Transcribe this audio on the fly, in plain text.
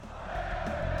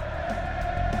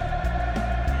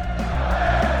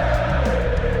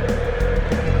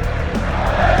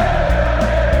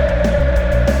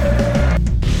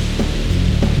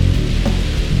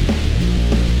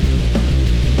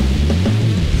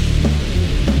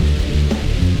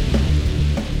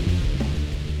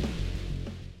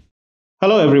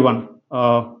Hello, everyone,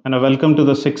 and a welcome to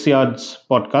the Six Yards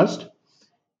podcast.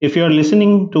 If you are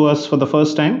listening to us for the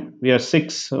first time, we are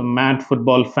six mad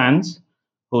football fans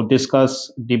who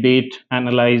discuss, debate,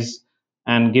 analyze,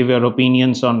 and give your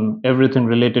opinions on everything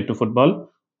related to football,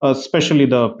 especially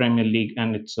the Premier League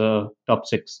and its top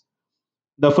six.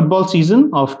 The football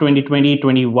season of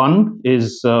 2020-21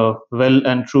 is well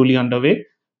and truly underway,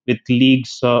 with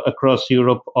leagues across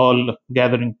Europe all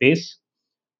gathering pace.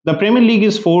 The Premier League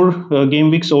is four game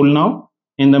weeks old now,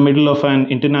 in the middle of an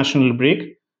international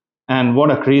break. And what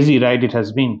a crazy ride it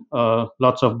has been.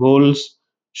 Lots of goals,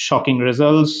 shocking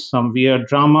results, some weird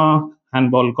drama,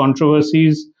 handball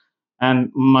controversies, and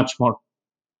much more.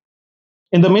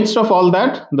 In the midst of all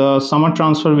that, the summer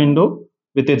transfer window,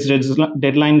 with its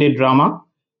deadline day drama,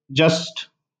 just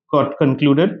got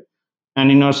concluded. And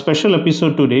in our special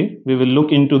episode today, we will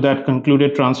look into that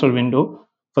concluded transfer window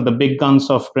for the big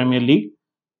guns of Premier League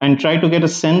and try to get a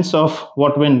sense of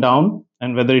what went down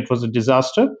and whether it was a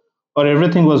disaster or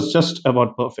everything was just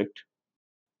about perfect.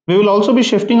 We will also be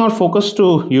shifting our focus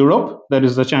to Europe, that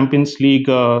is the Champions League,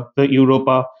 the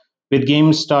Europa, with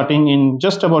games starting in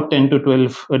just about 10 to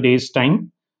 12 days'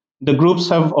 time. The groups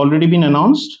have already been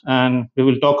announced, and we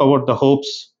will talk about the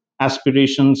hopes,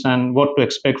 aspirations, and what to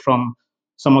expect from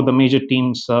some of the major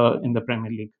teams in the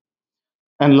Premier League.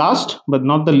 And last but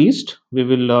not the least, we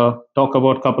will talk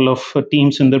about a couple of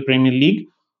teams in the Premier League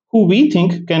who we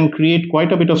think can create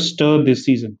quite a bit of stir this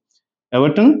season.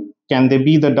 Everton, can they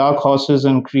be the dark horses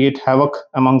and create havoc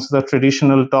amongst the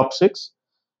traditional top six?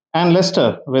 And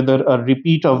Leicester, whether a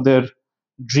repeat of their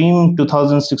dream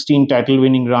 2016 title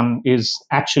winning run is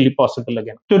actually possible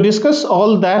again. To discuss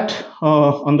all that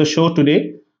on the show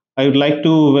today, I would like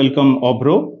to welcome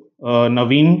Obro,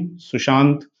 Naveen,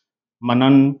 Sushant,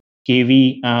 Manan,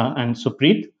 KV, and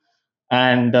Supreet.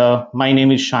 And my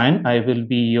name is Shayan. I will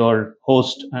be your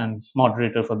host and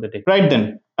moderator for the day. Right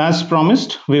then, as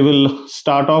promised, we will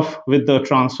start off with the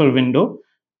transfer window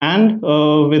and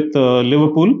with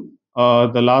Liverpool,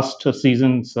 the last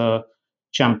season's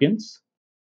champions.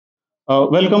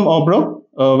 Welcome, Obro.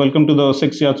 Welcome to the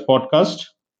Six Yards podcast.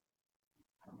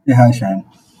 Yeah, hi, Shan.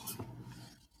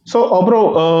 So,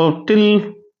 Obro,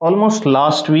 till almost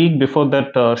last week, before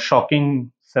that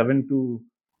shocking 7-2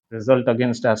 result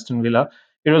against Aston Villa,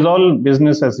 it was all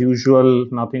business as usual,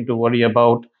 nothing to worry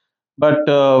about. But,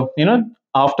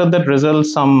 after that result,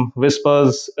 some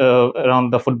whispers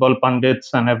around the football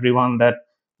pundits and everyone that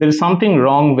there is something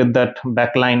wrong with that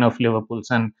back line of Liverpool's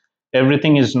and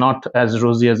everything is not as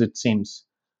rosy as it seems.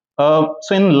 So,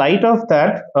 in light of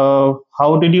that,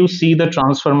 how did you see the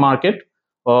transfer market?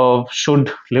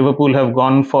 Should Liverpool have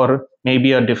gone for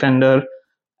maybe a defender?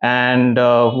 And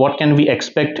what can we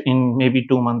expect in maybe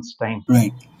 2 months' time?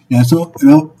 Right. Yeah. So,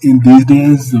 in these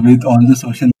days, with all the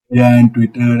social media and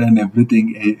Twitter and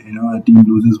everything, a team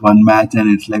loses one match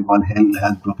and it's like all hell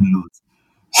has broken loose.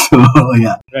 So,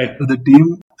 yeah. Right. So the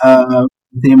team,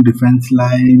 same defense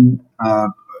line,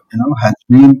 has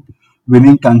been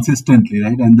winning consistently,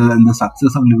 right? And the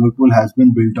success of Liverpool has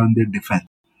been built on their defense.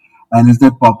 And is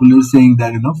that popular saying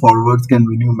that forwards can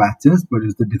win you matches, but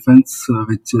it's the defense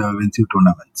which wins you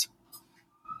tournaments.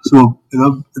 So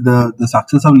the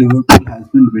success of Liverpool has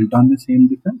been built on the same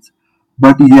defense.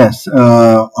 But yes,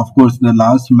 of course, the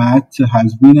last match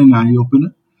has been an eye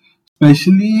opener,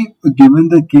 especially given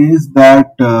the case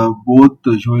that both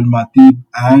Joel Matip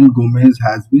and Gomez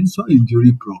has been so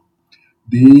injury prone.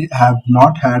 They have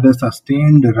not had a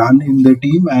sustained run in the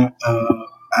team,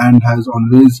 and has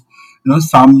always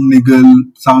some niggle,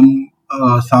 some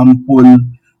pull,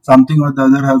 something or the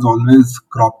other has always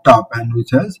cropped up, and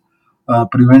which has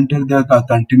prevented the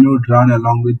continued run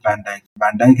along with Van Dijk.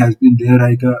 Van Dijk has been there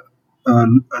uh,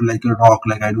 like a rock.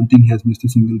 Like, I don't think he has missed a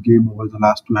single game over the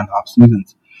last 2.5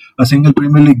 seasons, a single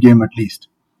Premier League game at least.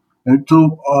 Right?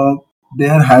 So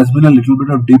there has been a little bit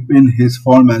of dip in his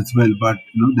form as well, but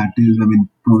that is, I mean,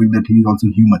 proving that he is also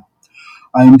human.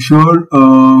 I'm sure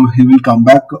he will come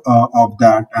back of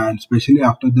that, and especially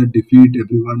after the defeat,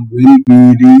 everyone will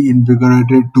be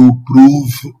reinvigorated to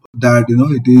prove that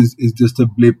it is just a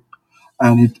blip,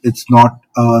 and it's not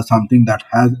something that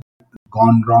has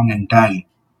gone wrong entirely.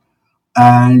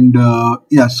 And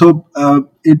yeah, so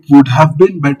it would have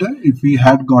been better if we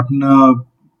had gotten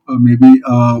maybe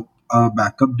a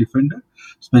backup defender,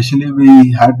 especially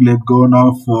we had let go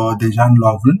of Dejan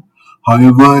Lovren.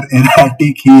 However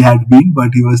erratic he had been,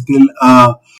 but he was still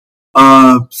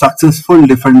a successful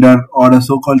defender, or a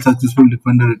so-called successful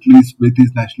defender, at least with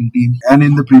his national team and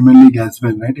in the Premier League as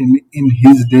well, right? In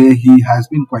his day, he has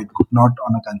been quite good, not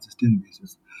on a consistent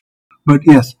basis. But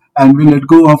yes, and we let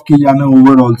go of Kylian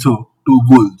over also. to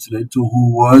Wolves, right? So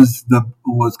who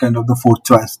was kind of the fourth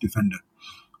choice defender.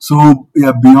 So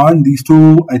yeah, beyond these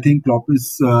two, I think Klopp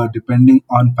is depending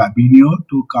on Fabinho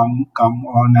to come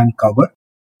on and cover.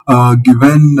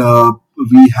 Given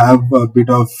we have a bit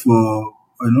of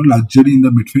luxury in the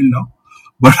midfield now,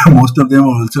 but most of them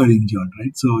are also injured,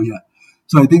 right? So yeah,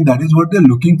 so I think that is what they're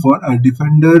looking for. A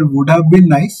defender would have been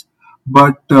nice,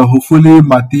 but hopefully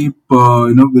Matip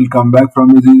will come back from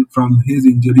his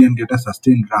injury and get a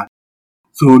sustained run.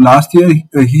 So last year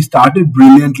he started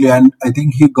brilliantly, and I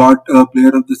think he got Player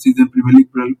of the Season, Premier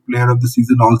League Player of the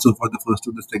Season also for the first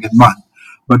or the second month.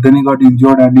 But then he got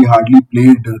injured and he hardly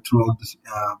played throughout this,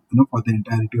 for the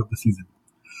entirety of the season.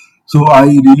 So I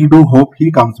really do hope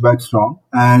he comes back strong.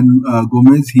 And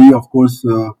Gomez, he of course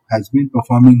has been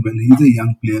performing well. He's a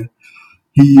young player.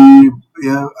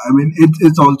 Yeah, I mean,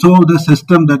 it's also the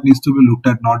system that needs to be looked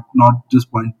at, not just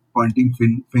pointing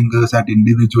fingers at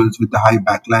individuals with the high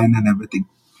backline and everything.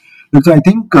 So I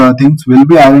think things will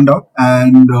be ironed out,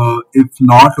 and if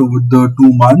not over the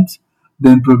 2 months,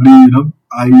 then probably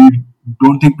I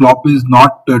don't think Klopp is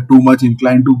not too much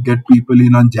inclined to get people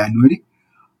in on January.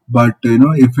 But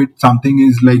if it something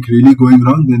is like really going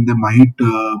wrong, then they might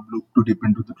look to dip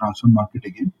into the transfer market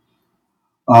again.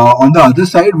 On the other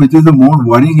side, which is the more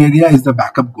worrying area, is the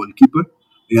backup goalkeeper.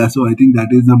 Yeah, so I think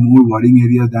that is the more worrying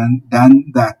area than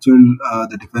the actual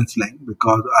the defense line,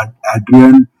 because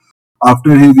Adrian,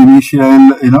 after his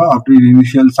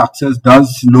initial success,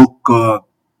 does look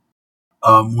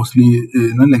mostly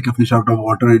like a fish out of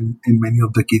water in many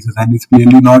of the cases, and it's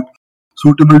clearly not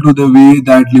suitable to the way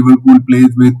that Liverpool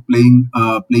plays with playing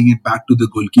it back to the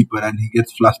goalkeeper, and he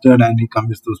gets flustered and he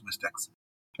commits those mistakes.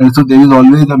 And so there is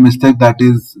always a mistake that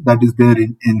is there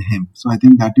in him. So I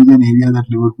think that is an area that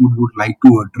Liverpool would like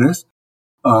to address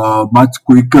much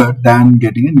quicker than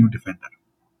getting a new defender.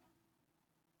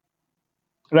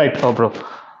 Right, bro.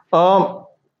 Um,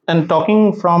 and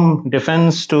talking from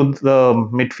defense to the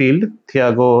midfield,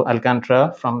 Thiago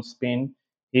Alcantara from Spain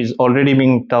is already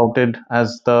being touted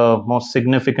as the most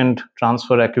significant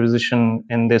transfer acquisition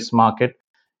in this market.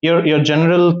 Your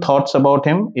general thoughts about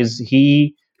him? Is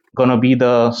he going to be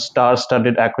the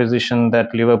star-studded acquisition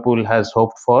that Liverpool has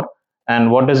hoped for? And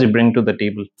what does he bring to the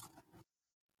table?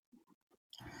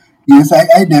 Yes,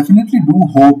 I definitely do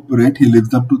hope, right, he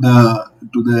lives up to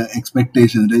the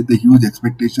expectations, right, the huge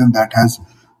expectation that has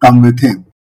come with him.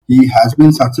 He has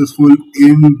been successful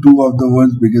in two of the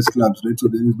world's biggest clubs, right? So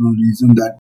there is no reason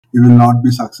that he will not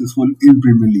be successful in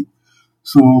Premier League.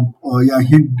 So yeah,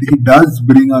 he does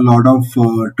bring a lot of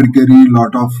trickery,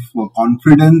 lot of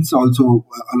confidence also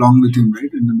along with him, right,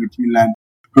 in the midfield, and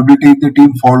probably take the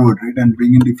team forward, right, and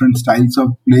bring in different styles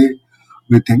of play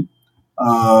with him.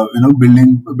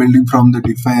 Building from the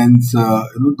defense,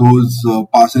 those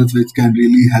passes which can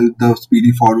really help the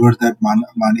speedy forwards that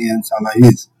Mane and Salah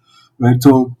is. Right,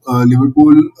 so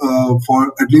Liverpool,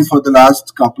 for at least for the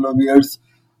last couple of years,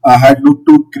 had looked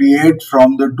to create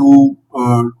from the two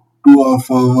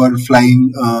of our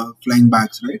flying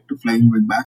backs, right, to flying wing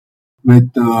back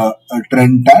with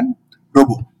Trent and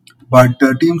Robo. But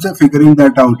teams are figuring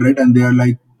that out, right, and they are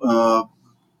like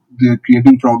they're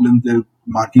creating problems. They're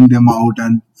marking them out,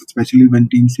 and especially when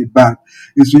teams hit back,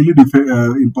 it's really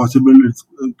impossible. It's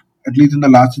at least in the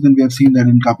last season we have seen that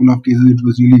in a couple of cases it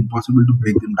was really impossible to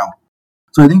break them down.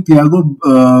 So I think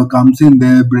Thiago comes in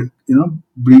there,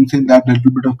 brings in that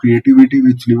little bit of creativity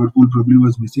which Liverpool probably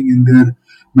was missing in their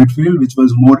midfield, which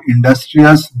was more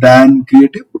industrious than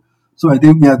creative. So I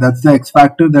think yeah, that's the X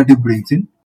factor that he brings in.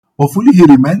 Hopefully he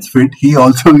remains fit. He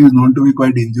also is known to be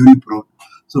quite injury prone.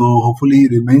 So hopefully he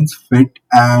remains fit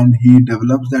and he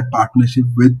develops that partnership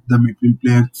with the midfield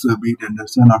players, be it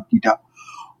Anderson or Kita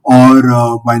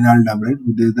or Wijnaldum, right?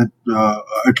 There's that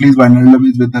at least Wijnaldum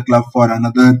is with the club for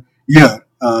another year.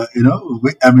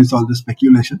 Amidst all the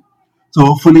speculation. So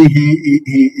hopefully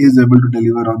he is able to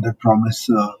deliver on that promise,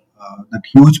 that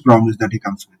huge promise that he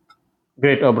comes with.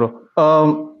 Great,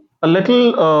 bro. A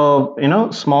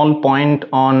little, small point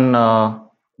on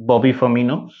Bobby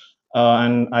Firmino,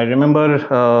 and I remember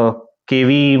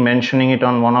KV mentioning it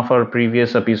on one of our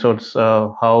previous episodes.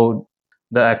 How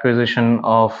the acquisition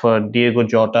of Diego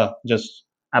Jota just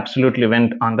absolutely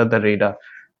went under the radar.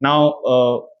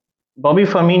 Now, Bobby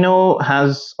Firmino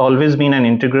has always been an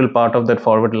integral part of that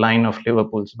forward line of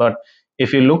Liverpool's, but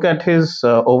if you look at his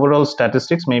overall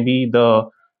statistics, maybe the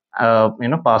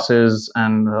passes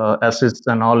and assists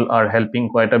and all are helping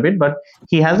quite a bit, but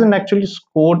he hasn't actually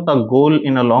scored a goal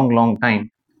in a long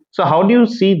time. So how do you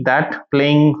see that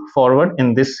playing forward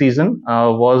in this season?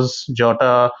 Was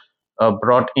Jota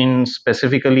brought in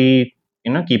specifically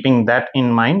keeping that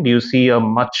in mind, do you see a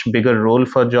much bigger role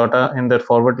for Jota in the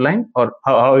forward line, or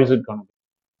how is it going to be?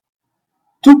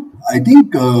 So I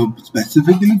think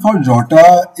specifically for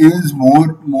Jota is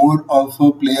more of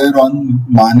a player on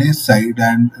Mane's side,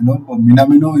 and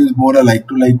Minamino is more a like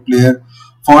to like player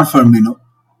for Firmino.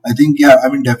 I think I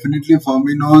mean definitely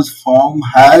Firmino's form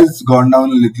has gone down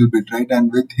a little bit, right?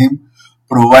 And with him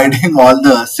providing all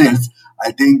the assists,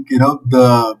 I think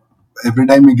the every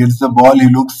time he gets the ball, he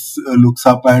looks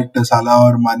up at Salah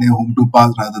or Mane whom to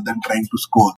pass rather than trying to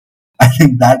score. I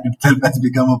think that itself has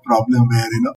become a problem where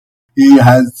he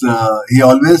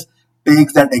always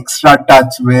takes that extra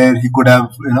touch where he could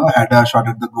have had a shot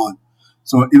at the goal.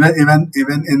 So even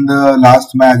in the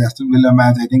last match, Aston Villa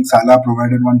match, I think Salah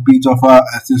provided one piece of a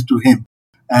assist to him,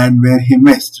 and where he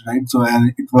missed, right. So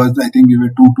and it was, I think we were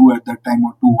 2-2 at that time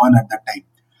or 2-1 at that time.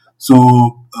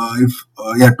 So if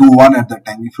yeah, 2-1 at that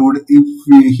time.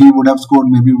 He would have scored,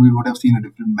 maybe we would have seen a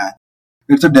different match.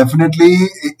 It's a definitely,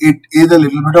 it is a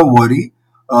little bit of worry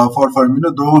for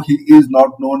Firmino, though he is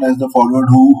not known as the forward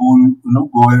who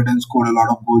go ahead and score a lot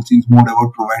of goals. He's more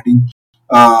about providing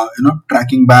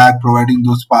tracking back, providing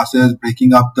those passes,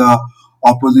 breaking up the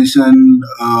opposition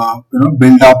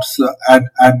build ups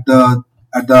at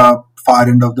the far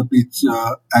end of the pitch,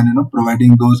 and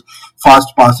providing those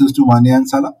fast passes to Mane and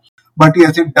Salah. But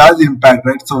yes, it does impact,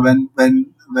 right? So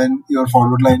when your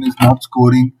forward line is not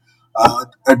scoring,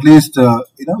 at least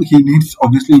he needs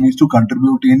to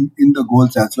contribute in the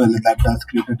goals as well. That does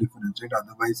create a difference, right?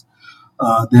 Otherwise,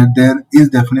 there is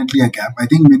definitely a gap. I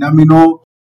think Minamino,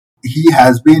 he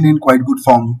has been in quite good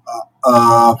form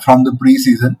from the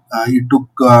preseason. It took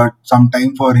some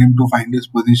time for him to find his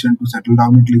position, to settle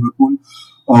down at Liverpool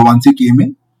once he came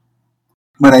in.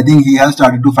 But I think he has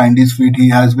started to find his feet. He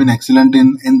has been excellent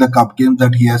in the cup games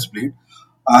that he has played.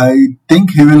 I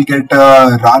think he will get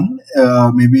a run,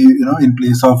 maybe in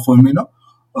place of Firmino.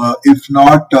 If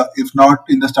not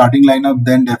in the starting lineup,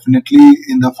 then definitely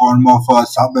in the form of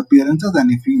sub appearances.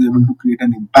 And if he's able to create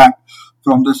an impact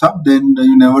from the sub, then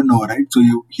you never know, right? So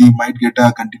he might get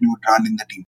a continued run in the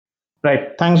team.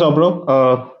 Right. Thanks,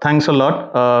 Obro. Thanks a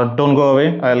lot. Don't go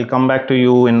away. I'll come back to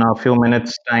you in a few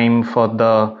minutes' time for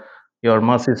the your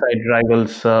Merseyside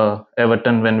rivals,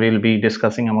 Everton, when we'll be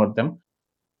discussing about them.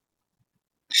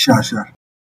 Sure, sure.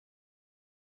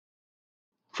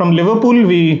 From Liverpool,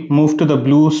 we move to the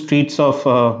blue streets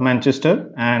of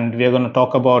Manchester, and we are going to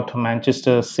talk about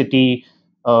Manchester City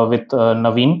with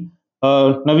Naveen.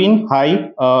 Naveen,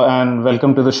 hi, and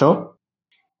welcome to the show.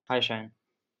 Hi, Shine.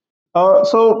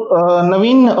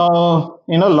 Naveen,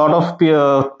 a lot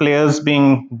of players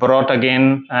being brought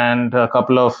again, and a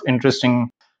couple of interesting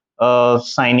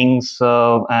signings,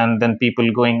 and then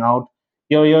people going out.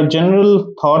 Your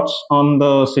general thoughts on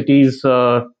the city's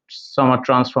summer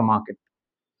transfer market?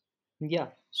 Yeah,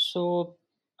 so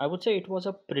I would say it was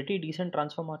a pretty decent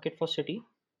transfer market for City,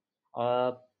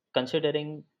 uh,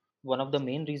 considering one of the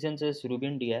main reasons is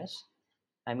Ruben Diaz.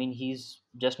 I mean, he's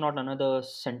just not another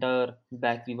center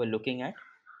back we were looking at.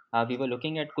 We were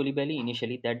looking at Koulibaly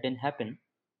initially, that didn't happen.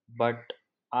 But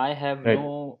I have Right.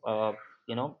 no,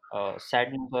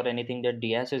 sadness or anything that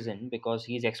Diaz is in because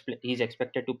he's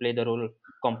expected to play the role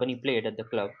Company played at the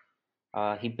club.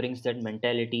 He brings that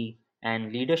mentality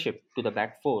and leadership to the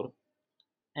back four,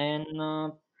 and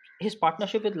his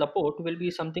partnership with Laporte will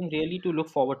be something really to look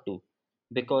forward to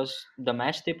because the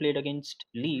match they played against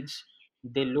Leeds,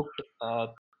 they looked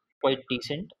quite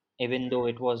decent, even though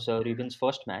it was Ruben's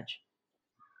first match.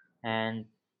 And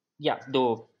yeah,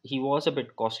 though he was a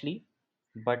bit costly,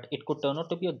 but it could turn out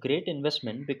to be a great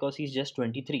investment because he's just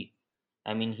 23.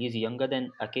 I mean, he's younger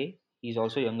than Ake, he's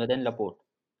also younger than Laporte.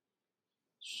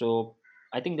 So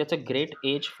I think that's a great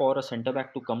age for a centre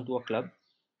back to come to a club,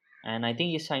 and I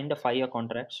think he signed a 5-year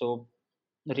contract. So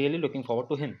really looking forward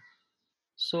to him.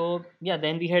 So yeah,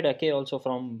 then we had Ake also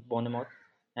from Bournemouth,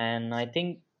 and I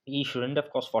think he shouldn't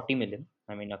have cost 40 million.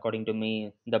 I mean, according to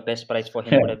me, the best price for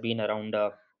him Yeah. would have been around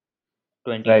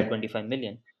 20 to Right. 25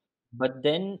 million. But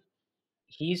then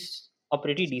he's a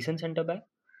pretty decent centre back,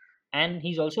 and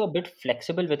he's also a bit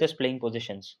flexible with his playing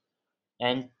positions.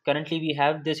 And currently, we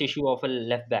have this issue of a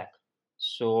left back,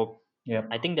 so Yeah.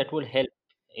 I think that will help.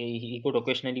 He could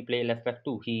occasionally play left back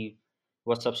too. He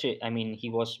was I mean, he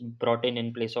was brought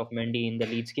in place of Mendy in the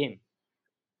Leeds game.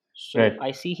 So Right.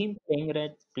 I see him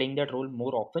playing that role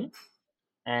more often,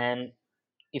 and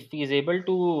if he is able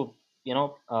to, you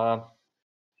know,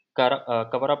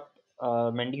 cover up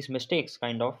Mendy's mistakes,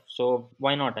 kind of. So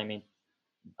why not? I mean,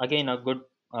 again, a good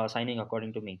signing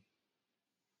according to me.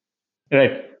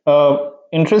 Right.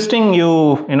 Interesting.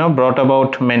 You brought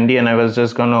about Mendy, and I was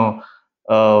just going to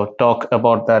talk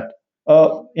about that.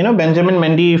 Benjamin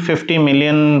Mendy, 50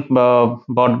 million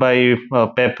bought by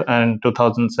Pep in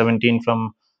 2017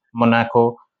 from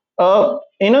Monaco.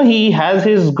 He has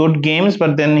his good games,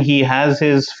 but then he has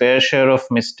his fair share of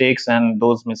mistakes, and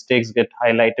those mistakes get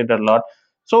highlighted a lot.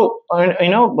 So,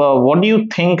 what do you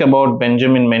think about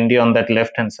Benjamin Mendy on that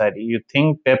left hand side? You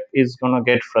think Pep is going to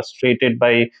get frustrated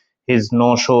by his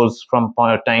no shows from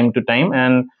time to time?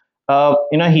 And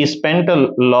he spent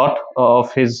a lot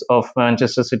of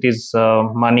Manchester City's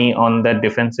money on that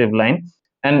defensive line.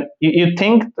 And you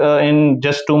think in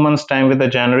just 2 months' time, with the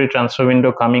January transfer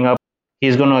window coming up,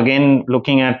 he's going to again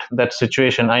looking at that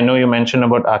situation. I know you mentioned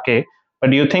about Ake, but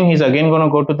do you think he's again going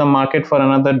to go to the market for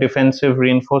another defensive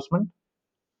reinforcement?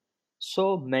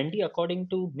 So Mendy, according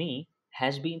to me,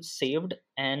 has been saved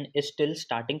and is still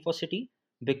starting for City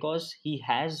because he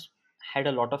has had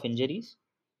a lot of injuries.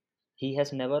 He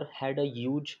has never had a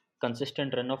huge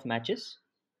consistent run of matches,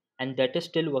 and that is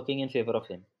still working in favor of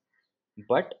him.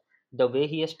 But the way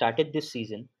he has started this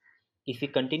season, if he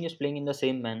continues playing in the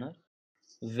same manner,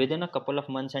 within a couple of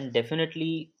months and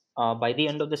definitely by the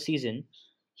end of the season,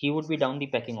 he would be down the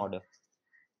pecking order.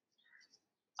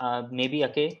 Maybe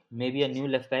okay, maybe a new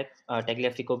left back,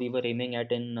 Tagliafico, we were aiming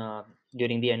at in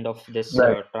during the end of this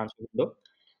Right, transfer window.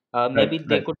 right, Maybe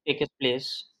they right. could take his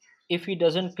place. If he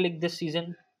doesn't click this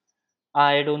season,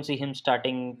 I don't see him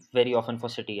starting very often for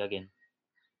City again.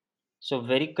 So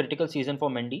very critical season for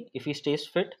Mendy. If he stays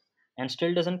fit and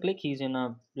still doesn't click, he's in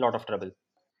a lot of trouble.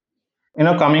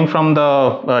 Coming from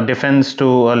the defense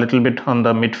to a little bit on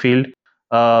the midfield,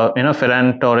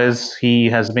 Ferran Torres, he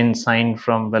has been signed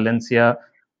from Valencia,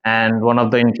 and one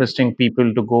of the interesting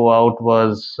people to go out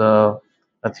was Silva,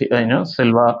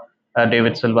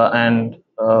 David Silva, and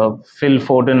Phil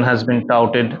Foden has been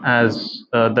touted as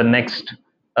the next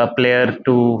player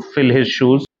to fill his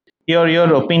shoes.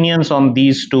 Your opinions on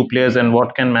these two players, and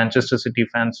what can Manchester City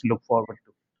fans look forward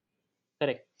to?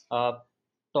 Correct.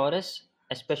 Torres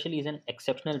especially is an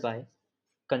exceptional buy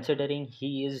considering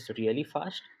he is really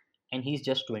fast and he's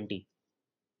just 20.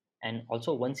 And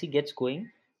also once he gets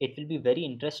going, it will be very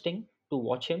interesting to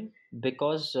watch him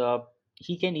because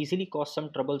he can easily cause some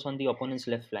troubles on the opponent's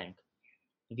left flank.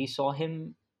 We saw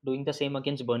him doing the same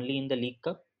against Burnley in the League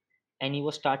Cup, and he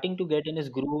was starting to get in his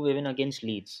groove even against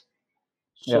Leeds.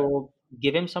 Yeah. So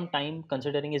give him some time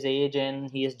considering his age, and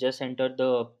he has just entered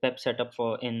the Pep setup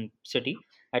for in City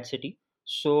at City.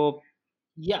 So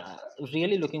yeah,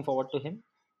 really looking forward to him.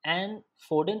 And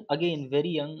Foden again, very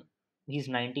young. He's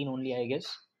 19 only, I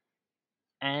guess,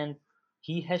 and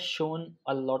he has shown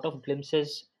a lot of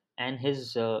glimpses and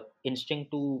his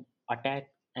instinct to attack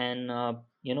and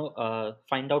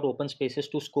find out open spaces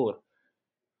to score.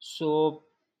 So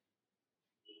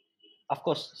of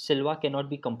course Silva cannot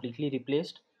be completely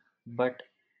replaced, but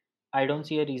I don't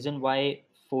see a reason why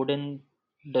Foden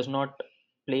does not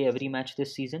play every match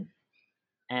this season,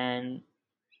 and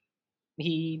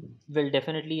he will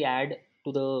definitely add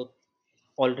to the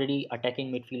already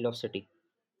attacking midfield of City.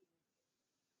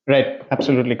 Right,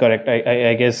 absolutely correct.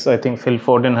 I guess I think Phil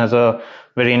Foden has a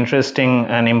very interesting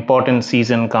and important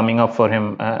season coming up for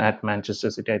him at Manchester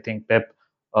City. I think Pep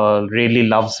really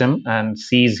loves him and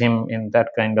sees him in that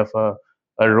kind of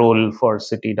a role for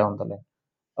City down the line.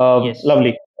 Yes.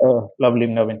 Lovely,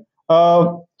 Navin.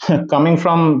 Coming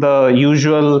from the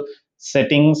usual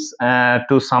settings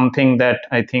to something that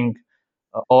I think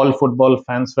all football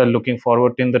fans were looking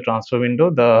forward in the transfer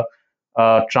window, the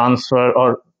transfer,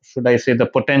 or should I say, the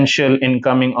potential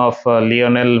incoming of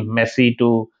Lionel Messi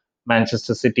to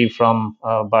Manchester City from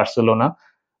Barcelona.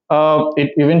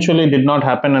 It eventually did not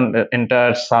happen, and the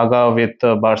entire saga with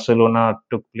Barcelona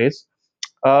took place.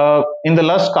 In the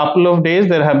last couple of days,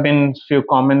 there have been few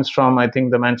comments from, I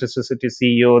think, the Manchester City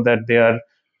CEO that they are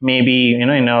maybe in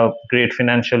a great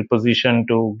financial position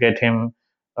to get him.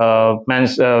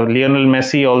 Lionel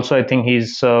Messi also, I think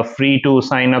he's free to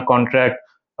sign a contract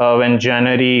when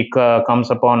January comes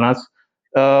upon us.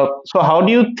 So, how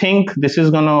do you think this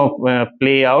is going to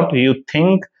play out? Do you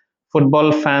think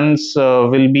football fans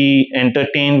will be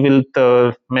entertained with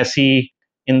Messi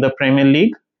in the Premier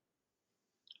League?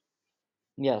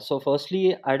 Yeah, so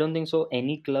firstly, I don't think so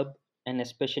any club and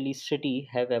especially City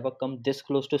have ever come this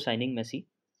close to signing Messi.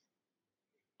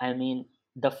 I mean,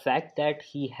 the fact that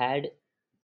he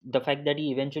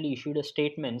eventually issued a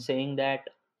statement saying that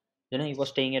he was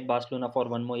staying at Barcelona for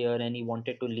one more year and he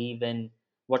wanted to leave and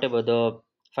whatever the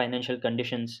financial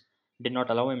conditions did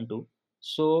not allow him to.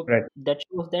 So Right. that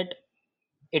shows that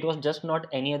it was just not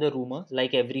any other rumor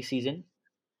like every season,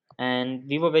 and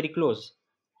we were very close.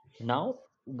 Now,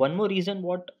 one more reason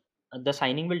what the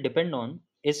signing will depend on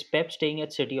is Pep staying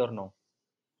at City or no.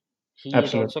 He is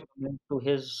Absolutely. also coming to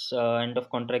his end of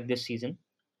contract this season.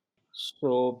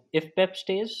 So if Pep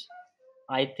stays,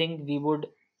 I think we would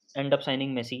end up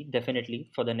signing Messi definitely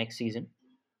for the next season,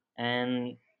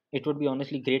 and it would be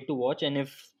honestly great to watch. And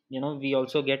if we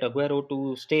also get Aguero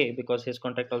to stay because his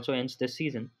contract also ends this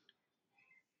season,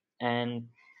 and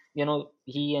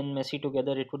he and Messi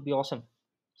together, it would be awesome.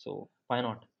 So why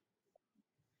not?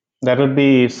 That would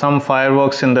be some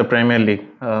fireworks in the Premier League.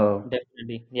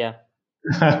 Definitely, yeah.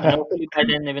 And hopefully by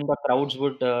then even the crowds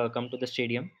would come to the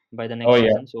stadium by the Oh next yeah,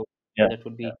 season. So yeah, that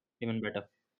would be even better.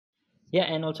 Yeah,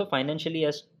 and also financially,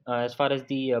 as far as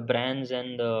the brands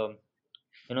and the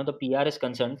PR is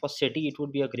concerned, for City it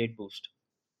would be a great boost.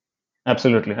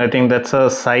 absolutely. I think that's a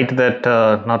sight that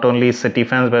not only City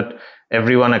fans but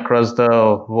everyone across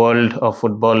the world of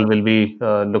football will be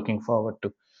looking forward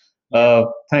to. Yeah.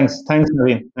 Thanks,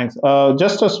 Naveen. Thanks.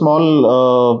 Just a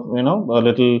small, a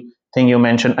little thing you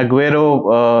mentioned.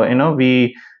 Aguero,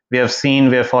 we have seen,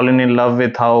 we have fallen in love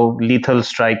with how lethal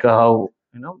striker, how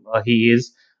he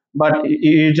is. But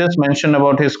you just mentioned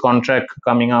about his contract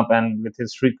coming up and with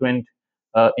his frequent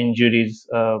injuries.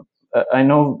 I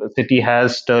know City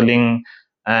has Sterling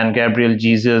and Gabriel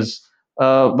Jesus,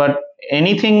 but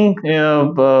anything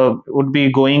would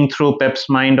be going through Pep's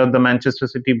mind or the Manchester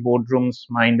City boardroom's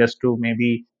mind as to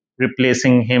maybe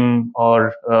replacing him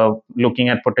or looking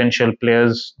at potential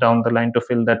players down the line to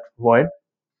fill that void?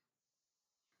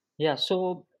 Yeah,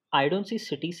 so I don't see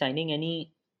City signing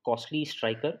any costly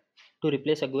striker to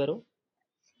replace Aguero.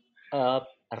 Uh,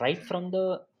 right from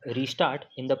the restart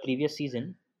in the previous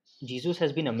season, Jesus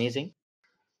has been amazing.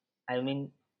 I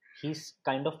mean, he's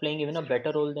kind of playing even a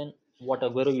better role than what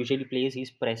Aguero usually plays.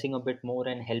 He's pressing a bit more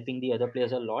and helping the other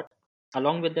players a lot,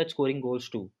 along with that, scoring goals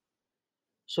too.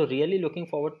 So, really looking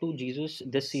forward to Jesus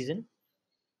this season.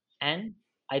 And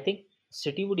I think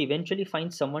City would eventually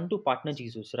find someone to partner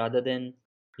Jesus rather than,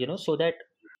 so that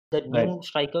the Right, new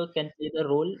striker can play the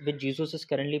role which Jesus is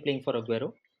currently playing for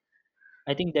Aguero.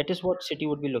 I think that is what City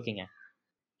would be looking at.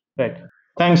 right.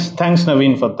 Thanks,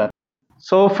 Naveen, for that.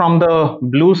 So, from the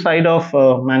blue side of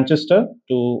Manchester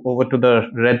to over to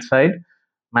the red side,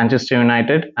 Manchester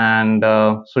United, and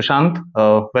Sushant,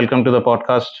 welcome to the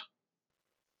podcast.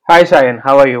 Hi, Sayan.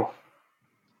 How are you?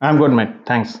 I'm good, mate.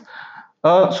 Thanks.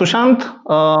 Sushant,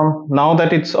 now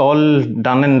that it's all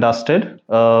done and dusted,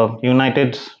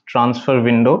 United's transfer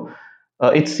window,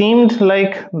 it seemed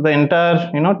like the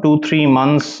entire, 2, 3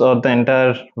 months or the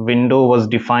entire window was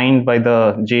defined by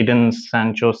the Jadon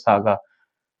Sancho saga.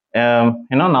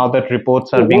 Now that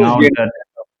reports are being Who's out Jaden?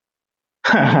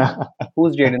 that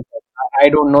Who's Jaden? I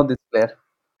don't know this player.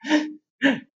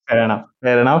 Fair enough.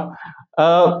 Fair enough.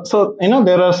 So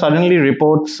there are suddenly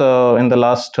reports in the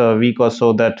last week or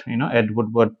so that Ed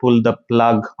Woodward pulled the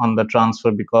plug on the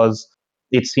transfer because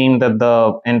it seemed that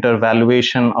the entire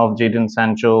valuation of Jadon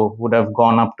Sancho would have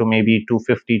gone up to maybe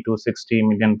 250 to 60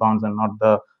 million pounds and not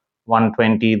the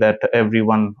 120 that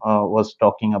everyone was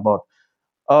talking about.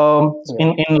 Yeah.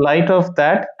 In light of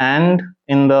that, and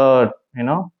in the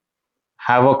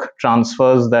havoc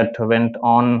transfers that went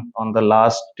on the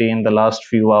last day in the last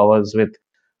few hours with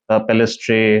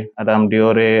Pelestre, Adam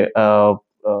Diore,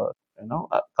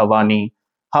 Cavani.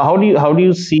 How do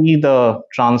you see the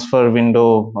transfer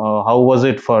window? How was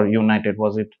it for United?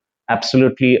 Was it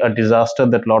absolutely a disaster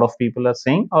that a lot of people are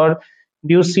saying, or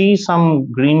do you see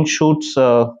some green shoots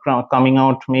coming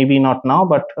out? Maybe not now,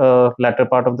 but latter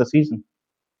part of the season.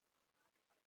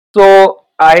 So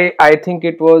I think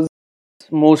it was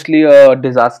mostly a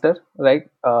disaster, right?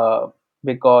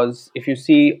 Because if you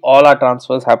see, all our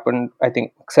transfers happened, I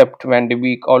think, except Van de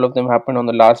Beek, all of them happened on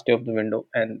the last day of the window.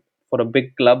 And for a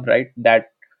big club, right, that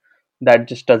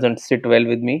just doesn't sit well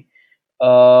with me.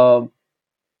 Uh,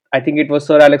 I think it was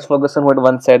Sir Alex Ferguson who had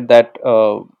once said that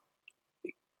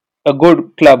a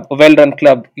good club, a well-run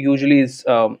club, usually is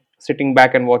sitting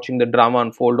back and watching the drama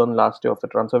unfold on the last day of the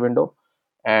transfer window.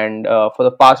 And for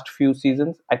the past few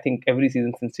seasons, I think every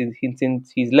season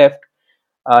since he's left,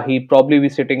 he'd probably be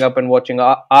sitting up and watching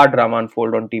our drama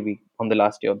unfold on TV on the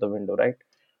last day of the window, right?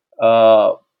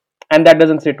 Uh, and that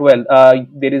doesn't sit well.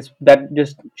 There is that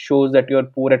just shows that you're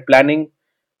poor at planning.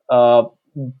 Uh,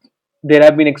 there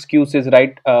have been excuses,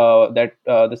 right? That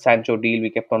the Sancho deal, we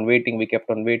kept on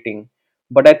waiting.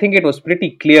 But I think it was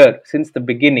pretty clear since the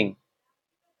beginning,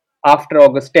 after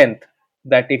August 10th,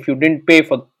 that if you didn't pay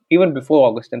for, even before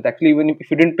August 10th, actually, even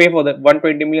if you didn't pay for the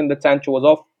 120 million that Sancho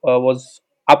was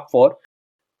up for,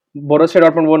 Borussia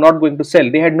Dortmund were not going to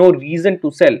sell. They had no reason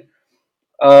to sell,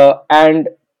 and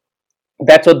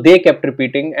that's what they kept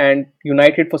repeating. And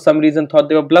United, for some reason, thought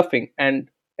they were bluffing. And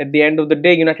at the end of the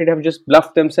day, United have just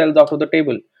bluffed themselves out of the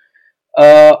table.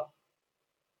 Uh,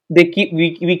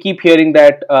 we keep hearing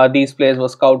that these players were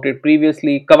scouted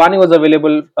previously. Cavani was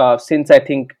available since I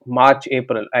think March,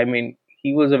 April. I mean,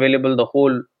 he was available the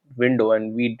whole window,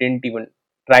 and we didn't even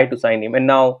try to sign him. And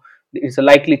now it's a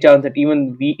likely chance that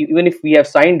even if we have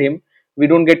signed him, we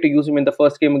don't get to use him in the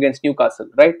first game against Newcastle,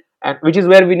 right? And which is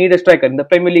where we need a striker in the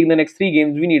Premier League. In the next 3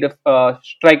 games, we need a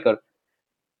striker.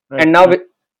 And Right. now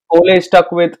Ole is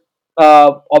stuck with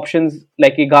options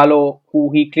like Igalo,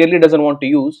 who he clearly doesn't want to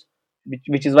use,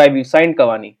 which is why we signed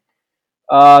Cavani.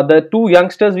 The two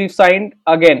youngsters we've signed,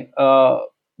 again,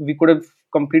 we could have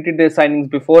completed their signings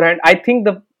beforehand. I think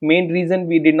the main reason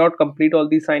we did not complete all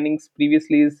these signings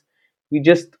previously is we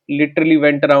just literally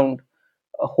went around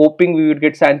hoping we would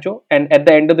get Sancho. And at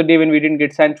the end of the day, when we didn't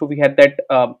get Sancho, we had that,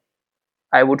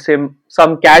 I would say,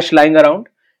 some cash lying around.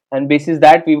 And basis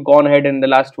that, we've gone ahead and in the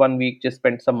last 1 week just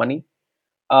spent some money.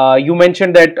 You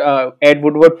mentioned that Ed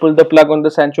Woodward pulled the plug on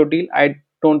the Sancho deal. I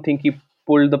don't think he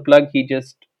pulled the plug. He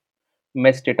just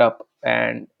messed it up,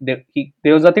 and there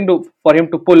was nothing for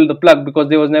him to pull the plug, because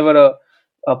there was never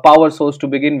a power source to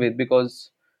begin with,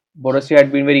 because Borussia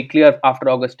had been very clear after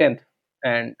August 10th,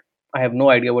 and I have no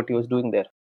idea what he was doing there.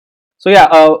 So yeah,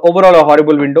 overall a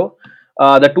horrible window.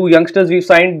 The two youngsters we've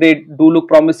signed, they do look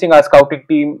promising. Our scouting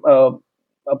team,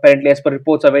 apparently, as per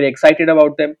reports, are very excited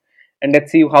about them, and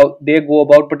let's see how they go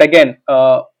about. But again,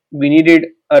 we needed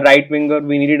a right winger,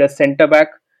 we needed a centre back,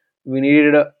 we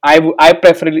needed I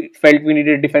preferably felt we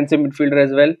needed a defensive midfielder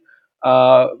as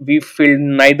well. We filled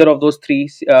neither of those three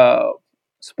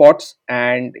spots,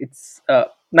 and it's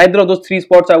neither of those three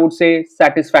spots, I would say,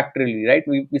 satisfactorily. Right,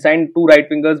 we signed two right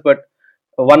wingers, but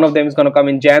one of them is going to come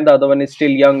in Jan. The other one is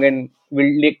still young and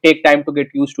will take time to get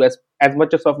used to. As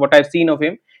much as of what I've seen of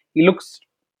him, he looks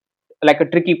like a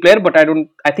tricky player, but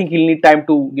I think he'll need time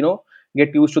to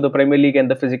get used to the Premier League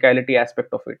and the physicality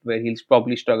aspect of it, where he'll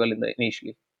probably struggle in the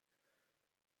initially.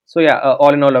 So yeah,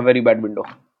 all in all, a very bad window.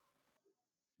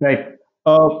 Right.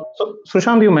 So,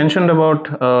 Sushant, you mentioned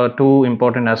about two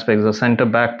important aspects: the center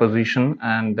back position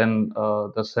and then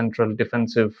the central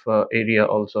defensive area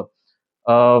also.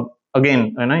 Uh,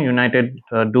 Again, United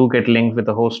do get linked with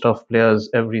a host of players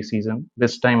every season.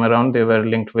 This time around, they were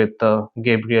linked with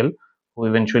Gabriel, who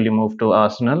eventually moved to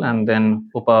Arsenal, and then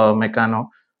Upa Meccano,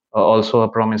 also a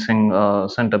promising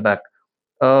center back.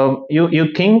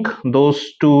 You think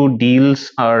those two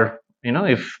deals are,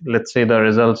 if let's say the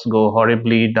results go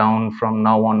horribly down from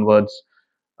now onwards,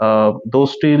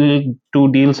 those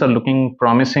two deals are looking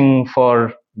promising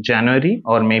for January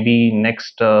or maybe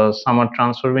next summer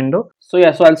transfer window? So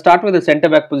yeah, so I'll start with the centre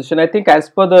back position. I think, as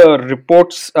per the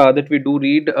reports that we do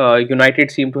read,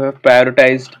 United seem to have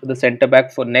prioritized the centre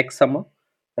back for next summer,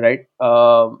 right?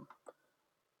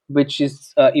 Which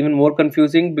is even more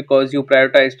confusing, because you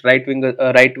prioritized right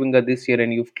winger this year,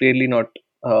 and you've clearly not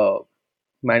uh,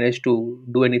 managed to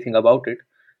do anything about it.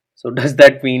 So does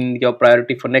that mean your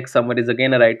priority for next summer is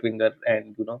again a right winger,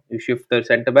 and you shift the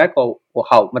centre back, or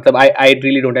how? Matlab, I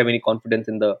really don't have any confidence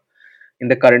in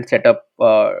the current setup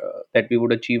that we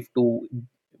would achieve two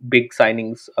big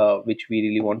signings, which we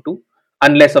really want to,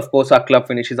 unless of course our club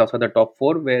finishes outside the top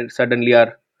four, where suddenly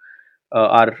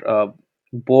our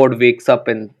board wakes up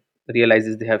and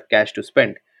realizes they have cash to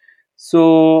spend.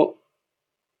 So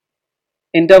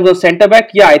in terms of centre back,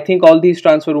 yeah, I think all these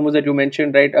transfer rumors that you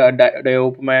mentioned, right?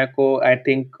 Dio Mayako, I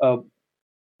think,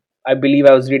 I believe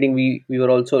I was reading, we were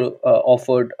also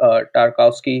offered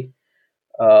Tarkowski,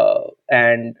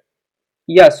 and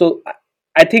yeah, so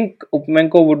I think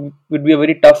Upamenko would be a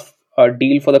very tough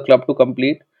deal for the club to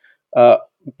complete. Uh,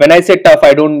 when I say tough,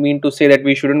 I don't mean to say that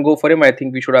we shouldn't go for him. I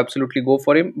think we should absolutely go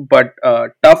for him, but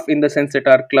tough in the sense that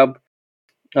our club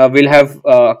will have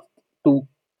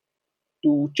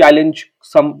to challenge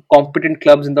some competent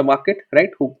clubs in the market, right?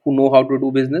 Who know how to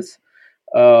do business.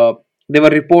 Uh, there were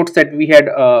reports that we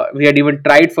had even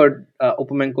tried for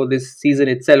Upamenko this season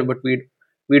itself, but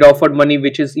we'd offered money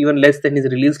which is even less than his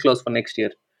release clause for next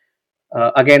year.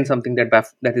 Again, something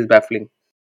that is baffling.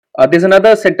 There's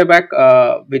another centre back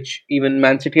which even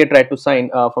Man City had tried to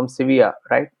sign from Sevilla,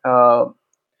 right?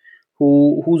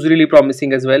 Who's really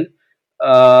promising as well.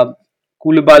 Uh,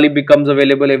 Koulibaly becomes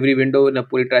available every window.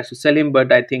 Napoli tries to sell him,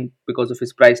 but I think because of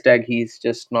his price tag, he's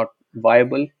just not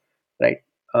viable, right?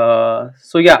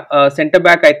 So yeah, centre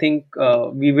back, I think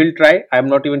we will try. I'm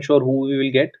not even sure who we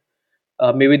will get.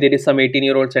 Maybe there is some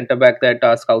 18-year-old centre back that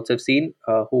our scouts have seen,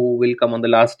 who will come on the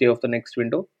last day of the next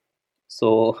window.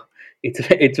 So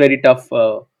it's very tough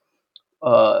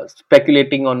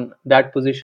speculating on that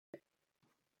position.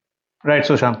 Right,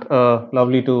 Sushant.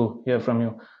 Lovely to hear from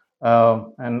you.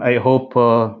 And I hope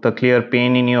the clear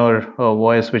pain in your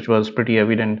voice, which was pretty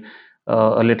evident,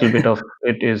 a little bit of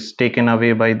it is taken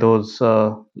away by those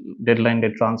deadline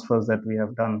day transfers that we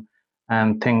have done,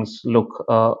 and things look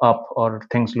up, or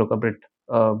things look a bit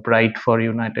bright for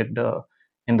United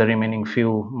in the remaining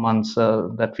few months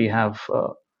that we have.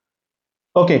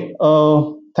 Okay,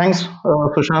 thanks,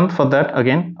 Sushant, for that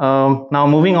again. Now,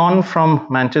 moving on from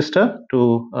Manchester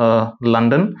to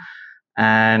London,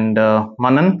 and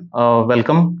Manan,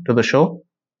 welcome to the show.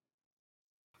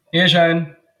 Hey,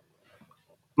 Shayan.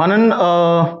 Manan,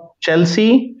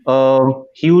 Chelsea,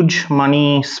 huge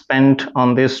money spent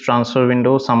on this transfer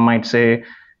window. Some might say,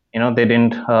 they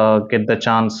didn't get the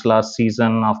chance last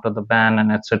season after the ban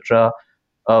and etc.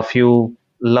 A few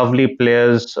lovely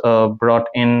players brought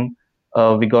in.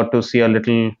 We got to see a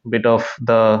little bit of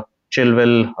the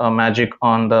Chilwell magic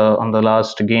on the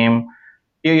last game.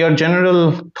 Your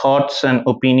general thoughts and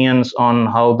opinions on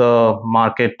how the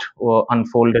market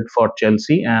unfolded for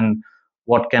Chelsea, and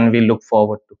what can we look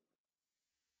forward to?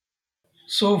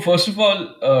 So, first of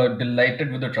all,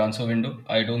 delighted with the transfer window.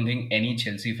 I don't think any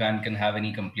Chelsea fan can have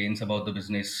any complaints about the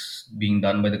business being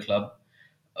done by the club.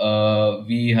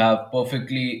 We have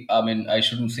perfectly, I mean, I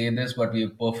shouldn't say this, but we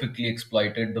have perfectly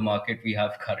exploited the market we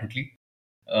have currently.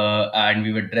 And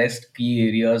we've addressed key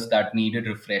areas that needed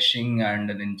refreshing and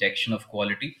an injection of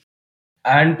quality.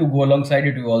 And to go alongside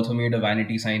it, we also made a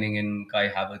vanity signing in Kai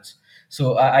Havertz.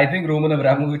 So I think Roman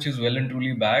Abramovich is well and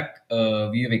truly back.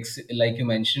 We have, like you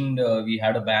mentioned, we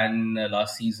had a ban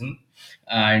last season,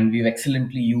 and we've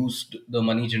excellently used the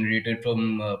money generated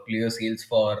from player sales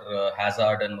for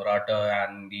Hazard and Morata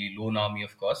and the loan army,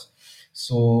 of course.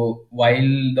 So while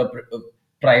the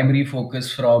primary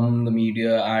focus from the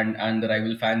media and the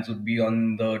rival fans would be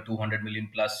on the 200 million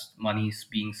plus monies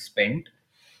being spent,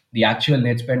 the actual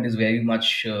net spend is very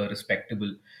much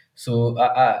respectable. So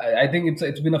I think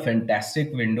it's been a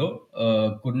fantastic window.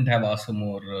 Couldn't have asked for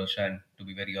more, Shan, to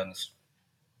be very honest.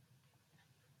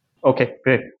 Okay,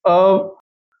 great.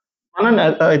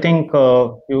 Anand, I think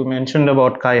you mentioned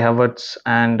about Kai Havertz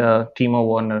and Timo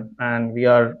Werner, and we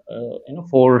are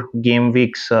 4 game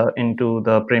weeks into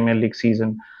the Premier League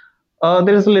season.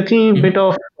 There is a little bit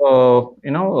Mhm.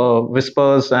 of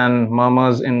whispers and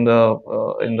murmurs in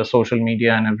the social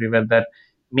media and everywhere that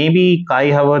maybe Kai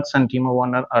Havertz and Timo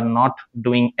Werner are not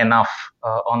doing enough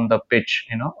on the pitch.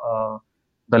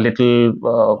 The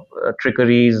little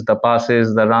trickeries, the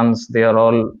passes, the runs, they are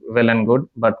all well and good,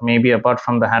 but maybe apart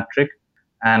from the hat trick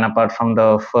and apart from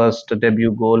the first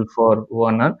debut goal for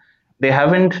Werner, they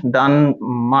haven't done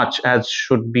much as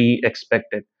should be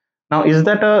expected. Now, is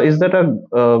that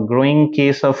a growing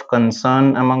case of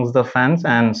concern amongst the fans,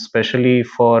 and especially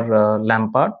for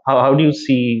Lampard? How do you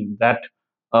see that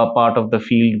part of the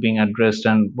field being addressed,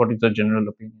 and what is the general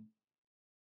opinion?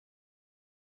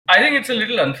 I think it's a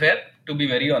little unfair, to be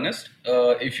very honest.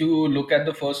 If you look at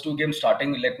the first two games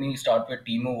starting, let me start with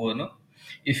Timo Werner.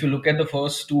 If you look at the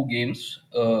first two games,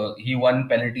 he won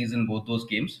penalties in both those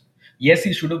games. Yes,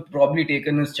 he should have probably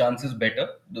taken his chances better.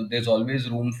 There's always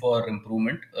room for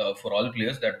improvement for all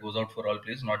players. That goes out for all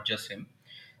players, not just him.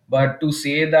 But to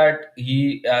say that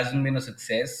he hasn't been a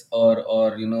success,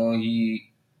 or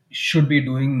he should be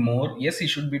doing more. Yes, he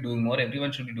should be doing more.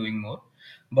 Everyone should be doing more.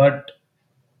 But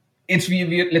let's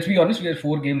be honest, we are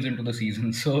 4 games into the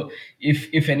season. So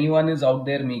if anyone is out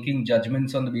there making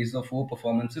judgments on the basis of 4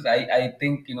 performances, I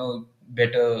think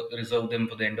better reserve them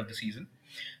for the end of the season.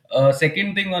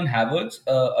 Second thing on Havertz,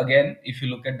 again, if you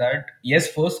look at that, yes,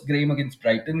 first game against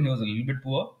Brighton he was a little bit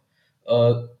poor.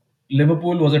 uh,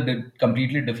 Liverpool was a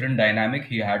completely different dynamic.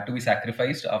 He had to be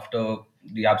sacrificed after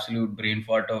the absolute brain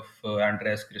fart of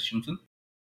Andreas Christensen.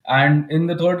 And in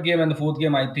the third game and the fourth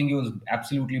game, I think he was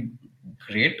absolutely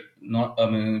great. Not, I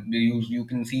mean, you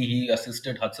can see he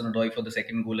assisted Hudson-Odoi for the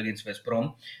second goal against West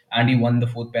Brom, and he won the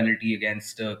fourth penalty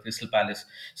against Crystal Palace.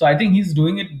 So I think he's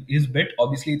doing it his bit.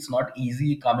 Obviously, it's not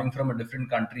easy coming from a different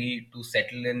country to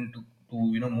settle in to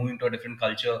move into a different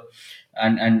culture,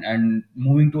 and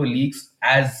moving to a leagues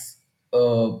as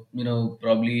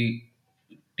probably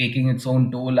taking its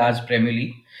own toll as Premier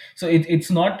League. So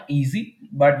it's not easy,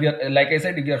 but we are, like I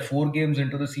said, we are 4 games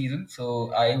into the season.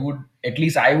 So I would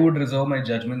reserve my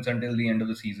judgments until the end of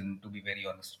the season, to be very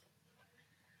honest.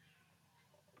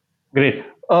 Great.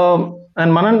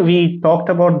 And Manan, we talked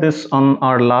about this on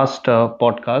our last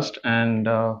podcast, and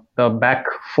the back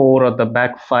four or the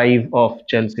back five of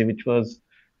Chelsea, which was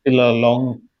still a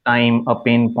long time a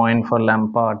pain point for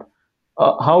Lampard.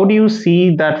 How do you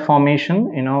see that formation?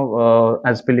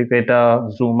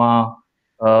 Azpilicueta, Zuma,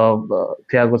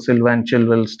 Thiago Silva, and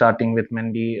Chilwell starting with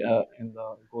Mendy in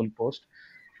the goal post.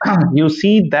 You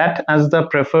see that as the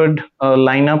preferred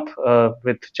lineup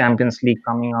with Champions League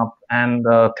coming up and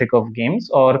the thick of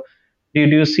games, or Do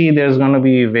you see there's going to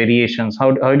be variations?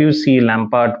 How do you see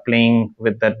Lampard playing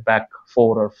with that back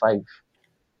four or five?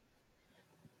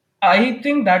 I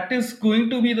think that is going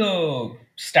to be the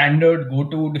standard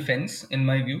go-to defense in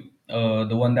my view.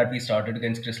 The one that we started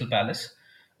against Crystal Palace.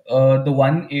 The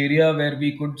one area where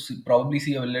we could probably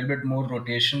see a little bit more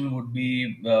rotation would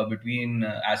be between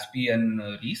Aspie and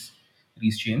Reece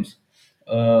James.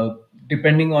 Uh,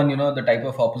 Depending on the type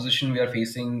of opposition we are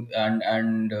facing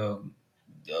and the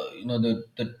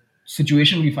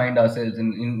situation we find ourselves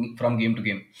in from game to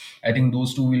game. I think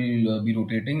those two will be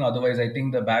rotating. Otherwise, I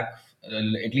think the back,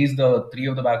 at least the three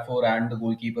of the back four and the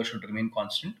goalkeeper should remain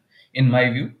constant, in my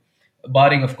view,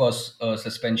 barring of course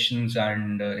suspensions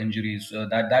and injuries.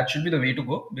 That should be the way to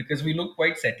go because we look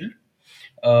quite settled.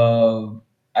 Uh,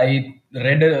 I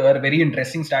read a very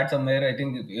interesting stat somewhere. I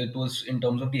think it was in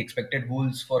terms of the expected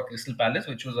goals for Crystal Palace,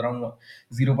 which was around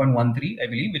 0.13, I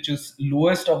believe, which is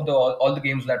lowest of all the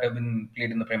games that have been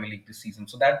played in the Premier League this season.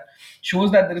 So that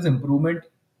shows that there is improvement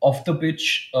off the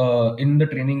pitch in the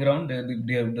training ground.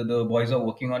 The boys are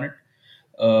working on it.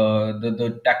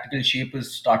 The tactical shape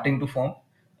is starting to form,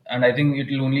 and I think it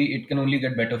can only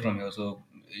get better from here. So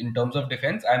in terms of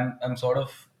defense, I'm sort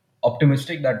of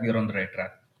optimistic that we are on the right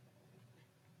track.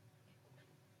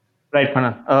 Right,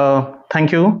 Manan.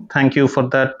 Thank you for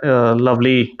that.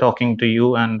 Lovely talking to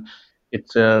you, and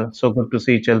it's so good to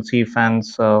see Chelsea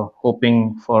fans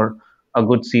hoping for a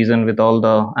good season with all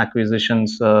the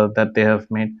acquisitions that they have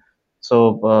made.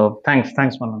 So thanks,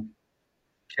 Manan.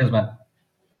 Cheers, man.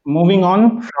 Moving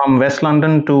on from West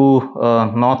London to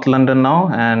North London now,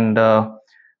 and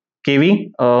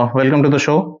KV, welcome to the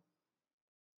show.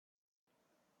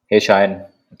 Hey Shine,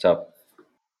 what's up?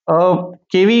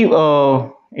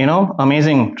 KV,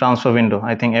 amazing transfer window.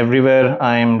 I think everywhere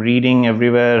I'm reading,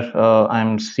 everywhere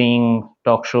I'm seeing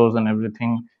talk shows and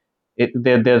everything,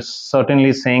 they're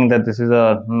certainly saying that this is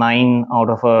a 9 out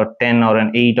of a 10 or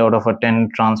an 8 out of a 10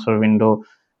 transfer window.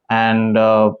 And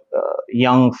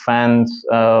young fans,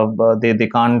 they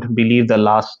can't believe the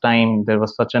last time there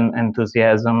was such an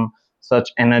enthusiasm, such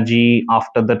energy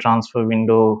after the transfer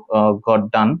window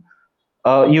got done.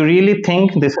 You really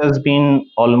think this has been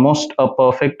almost a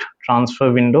perfect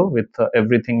transfer window with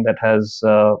everything that has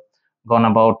gone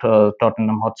about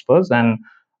Tottenham Hotspurs, and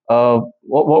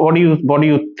what do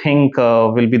you think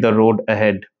will be the road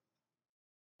ahead?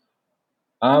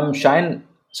 Shine.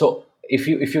 So if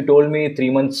you told me 3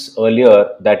 months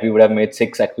earlier that we would have made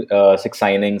six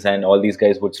signings and all these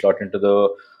guys would slot into the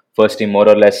first team more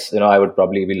or less, I would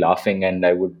probably be laughing and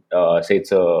I would say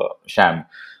it's a sham.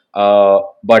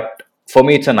 But for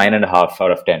me, it's a 9.5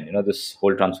 out of 10. This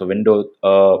whole transfer window.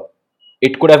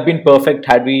 It could have been perfect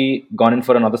had we gone in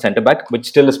for another centre back, which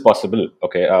still is possible.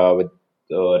 Okay, with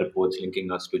reports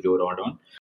linking us to Joe Rodon.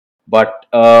 But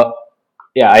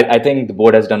yeah, I think the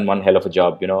board has done one hell of a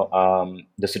job.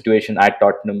 The situation at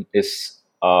Tottenham is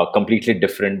completely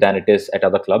different than it is at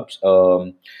other clubs,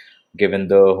 given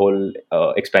the whole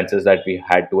expenses that we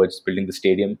had towards building the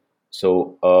stadium.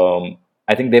 So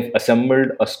I think they've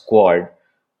assembled a squad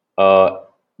uh,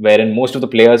 wherein most of the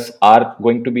players are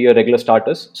going to be a regular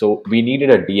starters. So we needed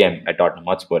a DM at Tottenham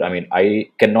Hotspur. I mean, I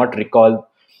cannot recall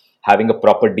having a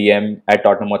proper DM at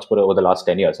Tottenham Hotspur over the last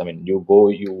 10 years. I mean,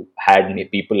 you had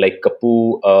people like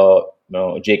Kapu,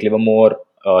 Jake Livermore,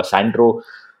 Sandro.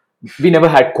 We never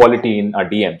had quality in our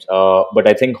DMs. But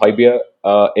I think Højbjerg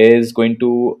is going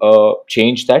to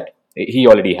change that. He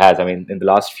already has. I mean, in the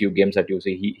last few games that you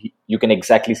see, you can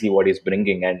exactly see what he's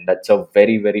bringing, and that's a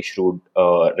very, very shrewd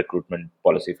recruitment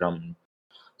policy from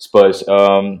Spurs.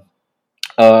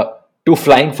 Uh, Two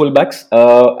flying fullbacks.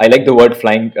 I like the word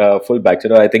flying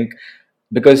fullbacks. I think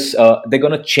because they're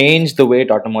going to change the way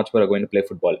Tottenham Hotspur are going to play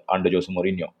football under Jose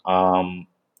Mourinho.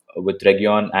 With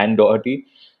Reguilon and Doherty,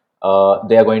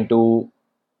 they are going to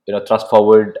thrust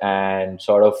forward and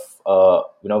sort of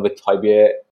with Højbjerg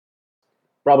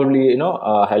probably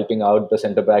helping out the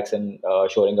centre backs and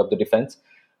shoring up the defense.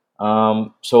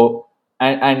 So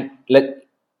and let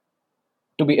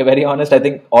to be very honest, I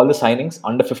think all the signings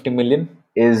under 50 million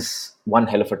is one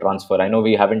hell of a transfer. I know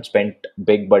we haven't spent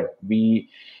big, but we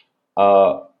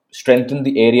strengthened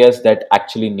the areas that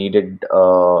actually needed,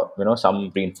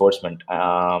 some reinforcement.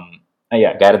 And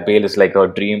yeah, Gareth Bale is like a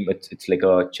dream. It's like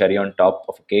a cherry on top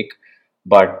of a cake.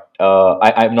 But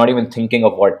I'm not even thinking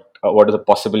of what is the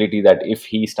possibility that if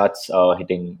he starts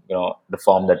hitting, the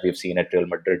form that we've seen at Real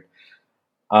Madrid.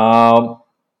 Um,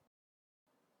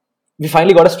 we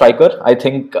finally got a striker. I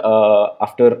think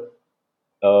after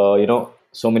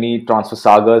so many transfer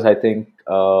sagas, I think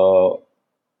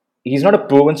he's not a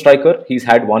proven striker. He's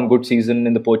had one good season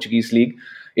in the Portuguese league.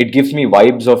 It gives me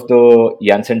vibes of the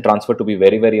Janssen transfer, to be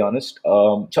very, very honest.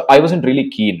 So I wasn't really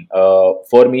keen.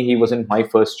 For me, he wasn't my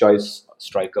first choice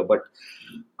striker, but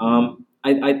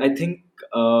I think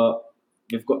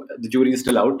we've got the jury is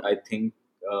still out. I think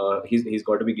he's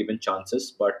got to be given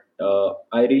chances, but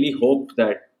I really hope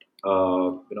that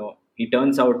he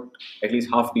turns out at least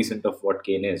half decent of what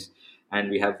Kane is, and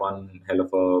we have one hell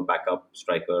of a backup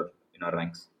striker in our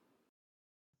ranks.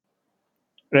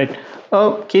 Right.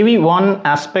 KV, one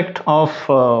aspect of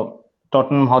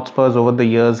Tottenham Hotspurs over the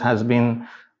years has been,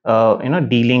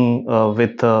 dealing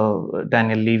with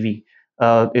Daniel Levy.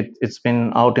 It's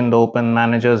been out in the open.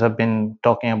 Managers have been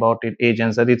talking about it.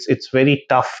 Agents that it's very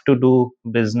tough to do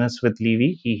business with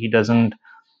Levy. He doesn't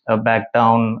back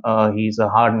down. He's a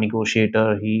hard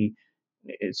negotiator.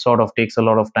 It sort of takes a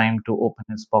lot of time to open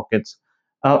his pockets.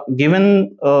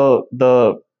 Given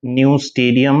the new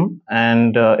stadium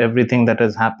and everything that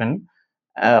has happened,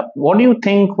 what do you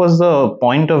think was the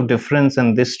point of difference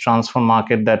in this transfer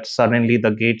market that suddenly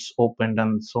the gates opened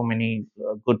and so many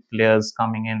good players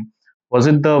coming in? Was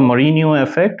it the Mourinho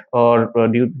effect, or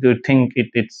do you think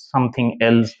it's something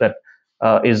else that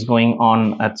is going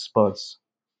on at Spurs?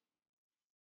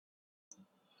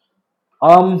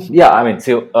 Yeah, I mean,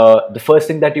 so the first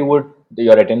thing that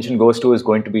your attention goes to is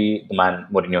going to be the man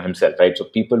Mourinho himself, right? So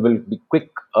people will be quick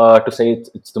to say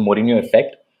it's the Mourinho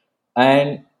effect,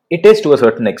 and it is to a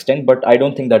certain extent, but I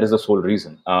don't think that is the sole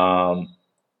reason.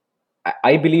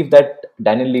 I believe that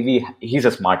Daniel Levy, he's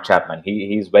a smart chap, man.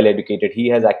 He's well educated. He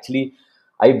has actually,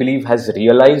 I believe, has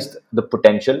realized the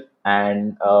potential,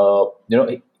 and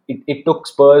it took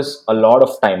Spurs a lot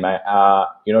of time,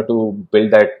 to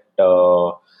build that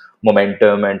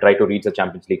momentum and try to reach the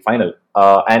Champions League final.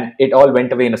 And it all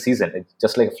went away in a season. It's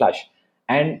just like a flash.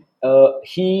 And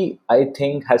he, I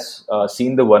think, has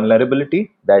seen the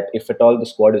vulnerability that if at all the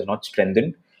squad is not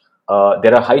strengthened,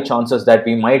 there are high chances that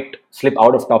we might slip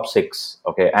out of top six.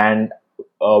 Okay, and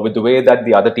with the way that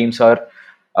the other teams are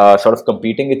sort of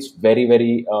competing, it's very,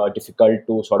 very difficult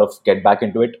to sort of get back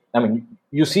into it. I mean,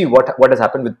 you see what has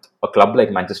happened with a club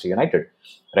like Manchester United,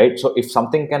 right? So if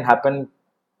something can happen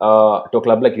to a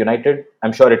club like United,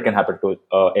 I'm sure it can happen to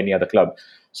any other club.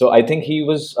 So I think he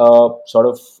was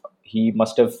he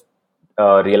must have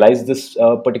realized this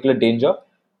particular danger,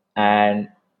 and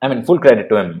I mean, full credit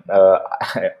to him.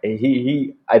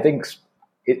 I think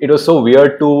it was so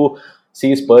weird to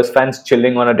see Spurs fans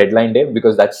chilling on a deadline day,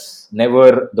 because that's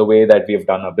never the way that we have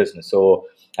done our business. So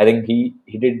I think he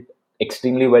did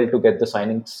extremely well to get the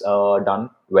signings done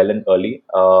well and early,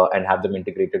 and have them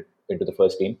integrated into the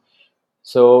first team.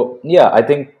 So yeah, I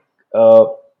think uh,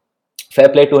 fair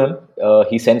play to him.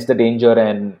 He sensed the danger,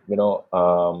 and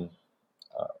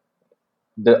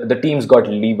the teams got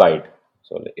levied.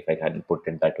 So if I hadn't put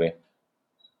it that way.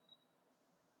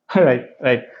 Right,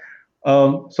 right.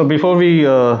 So before we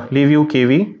leave you,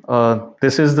 KV,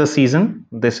 this is the season.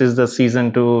 This is the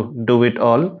season to do it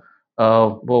all.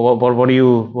 What do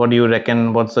you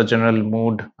reckon? What's the general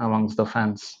mood amongst the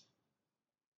fans?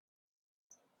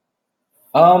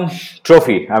 Um,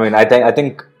 Trophy. I mean, I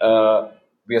think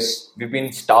we've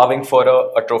been starving for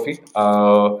a trophy.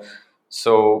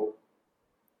 So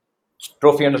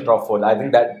trophy and a top four. I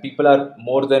think that people are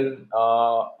more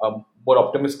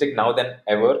optimistic now than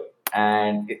ever,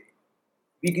 and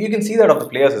you can see that of the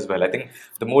players as well. I think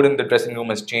the mood in the dressing room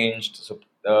has changed. So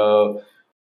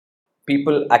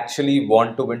people actually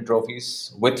want to win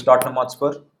trophies with Tottenham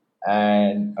Hotspur,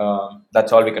 and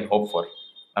that's all we can hope for.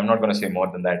 I'm not going to say more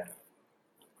than that.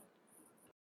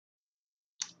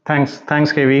 Thanks,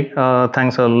 KV.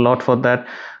 Thanks a lot for that.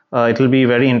 It will be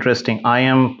very interesting. I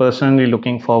am personally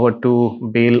looking forward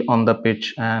to Bale on the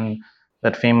pitch and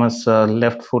that famous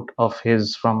left foot of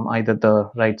his from either the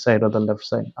right side or the left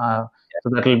side. So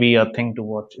that will be a thing to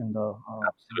watch in the coming.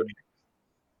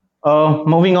 Absolutely.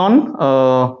 Moving on,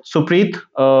 Supreet,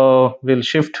 will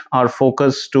shift our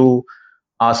focus to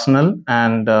Arsenal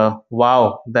and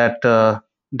wow, that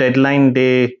deadline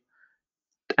day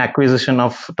acquisition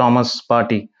of Thomas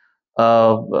Partey.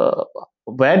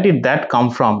 Where did that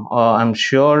come from? I'm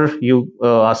sure you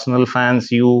Arsenal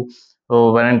fans, you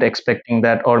weren't expecting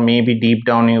that, or maybe deep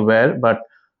down you were, but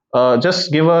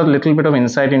just give a little bit of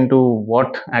insight into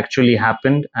what actually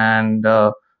happened and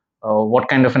what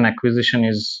kind of an acquisition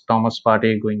is Thomas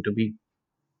Partey going to be.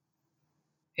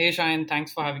 Hey Shine,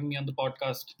 thanks for having me on the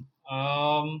podcast.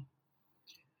 Um,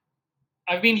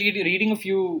 I've been reading a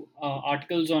few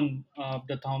articles on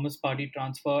the Thomas Party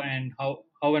transfer and how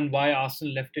and why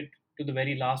Arsenal left it to the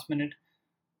very last minute.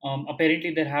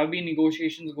 Apparently, there have been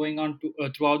negotiations going on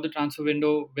throughout the transfer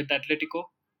window with Atletico.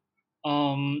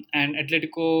 and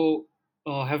Atletico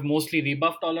have mostly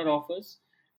rebuffed all our offers.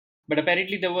 But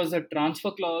apparently, there was a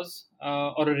transfer clause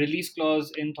or a release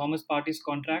clause in Thomas Partey's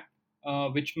contract,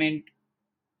 which meant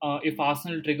if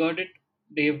Arsenal triggered it,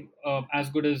 they've as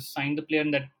good as signed the player,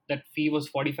 and that fee was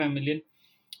 45 million.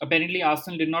 Apparently,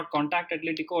 Arsenal did not contact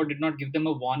Atletico or did not give them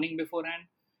a warning beforehand,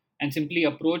 and simply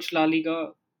approached La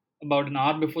Liga about an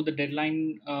hour before the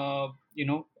deadline.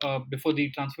 Before the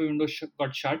transfer window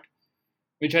got shut,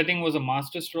 which I think was a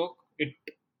masterstroke. It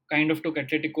kind of took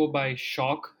Atletico by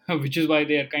shock, which is why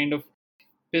they are kind of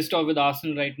pissed off with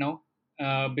Arsenal right now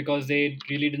because they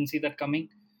really didn't see that coming.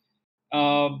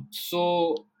 And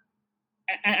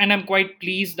I'm quite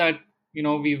pleased that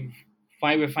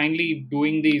we're finally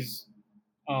doing these.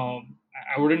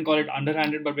 I wouldn't call it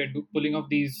underhanded, but we're pulling off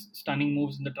these stunning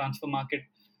moves in the transfer market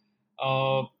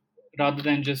uh, rather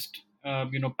than just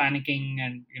panicking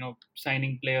and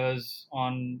signing players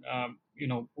on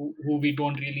who we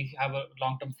don't really have a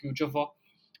long term future for.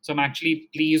 So I'm actually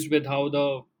pleased with how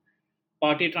the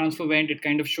party transfer went. It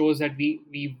kind of shows that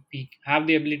we have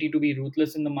the ability to be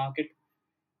ruthless in the market,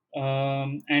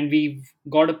 and we've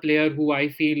got a player who I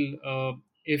feel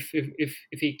if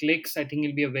he clicks, I think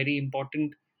he'll be a very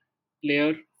important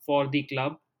player for the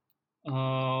club.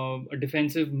 A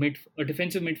defensive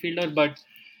midfielder, but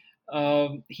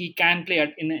he can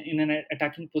play in an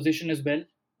attacking position as well.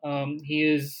 He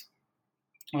is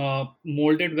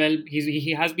molded well.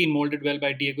 He has been molded well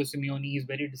by Diego Simeone. He's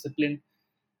very disciplined.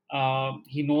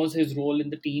 He knows his role in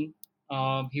the team.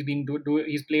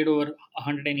 He's played over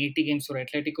 180 games for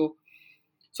Atletico.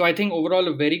 So I think overall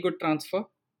a very good transfer.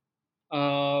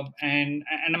 And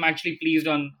I'm actually pleased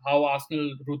on how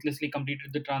Arsenal ruthlessly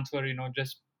completed the transfer.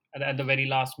 Just at the very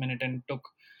last minute and took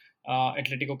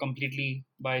Atletico completely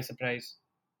by surprise.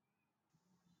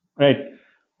 Right.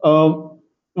 Uh,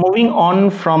 Moving on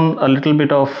from a little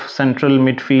bit of central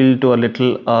midfield to a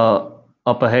little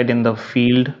up ahead in the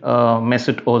field,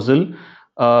 Mesut Ozil.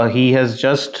 He has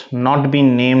just not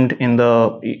been named in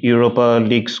the Europa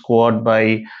League squad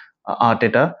by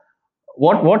Arteta.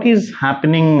 What is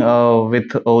happening with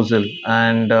Ozil?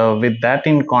 And with that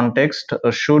in context,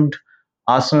 should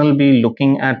Arsenal be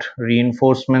looking at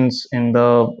reinforcements in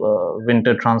the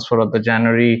winter transfer or the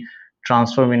January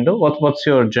transfer window? What's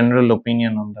your general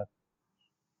opinion on that?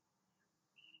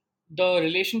 The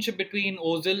relationship between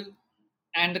Ozil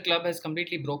and the club has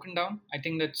completely broken down. I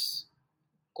think that's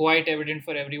quite evident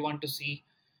for everyone to see.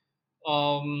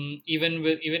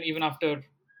 Even after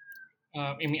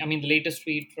the latest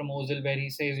tweet from Ozil where he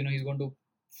says he's going to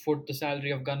foot the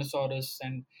salary of Gunnosaurus,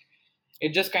 and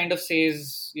it just kind of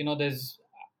says there's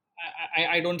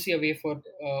I don't see a way for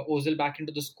Ozil back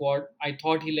into the squad. I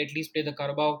thought he'll at least play the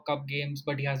Carabao Cup games,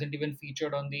 but he hasn't even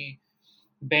featured on the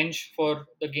bench for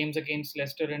the games against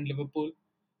Leicester and Liverpool.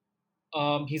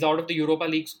 He's out of the Europa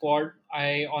League squad.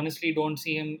 I honestly don't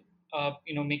see him,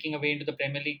 making a way into the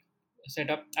Premier League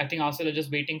setup. I think Arsenal are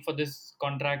just waiting for this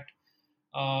contract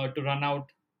to run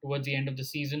out towards the end of the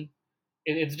season.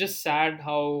 It's just sad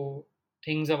how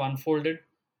things have unfolded.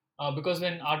 Because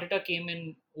when Arteta came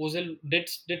in, Ozil did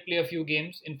play a few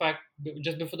games. In fact,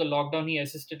 just before the lockdown, he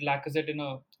assisted Lacazette in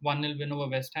a 1-0 win over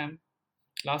West Ham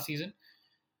last season.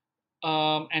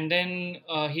 And then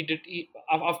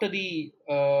after the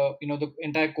the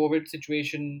entire COVID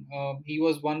situation, he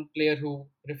was one player who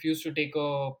refused to take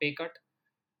a pay cut,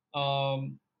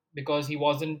 because he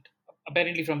wasn't,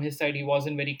 apparently from his side, he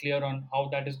wasn't very clear on how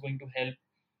that is going to help,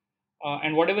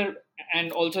 and whatever.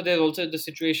 And also there's also the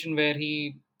situation where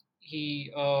he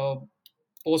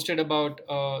posted about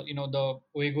the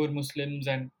Uyghur Muslims,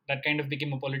 and that kind of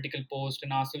became a political post,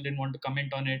 and Arsenal didn't want to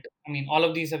comment on it. I mean, all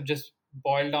of these have just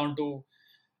boiled down to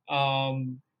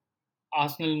um,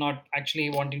 Arsenal not actually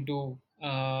wanting to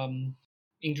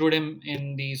include him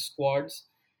in these squads.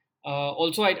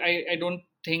 Also, I don't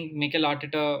think Mikel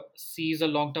Arteta sees a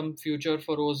long term future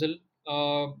for Ozil.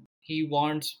 He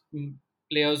wants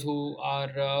players who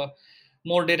are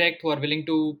more direct, who are willing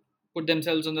to put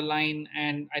themselves on the line.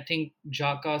 And I think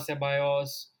Xhaka,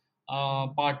 Ceballos,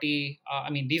 Partey,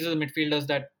 these are the midfielders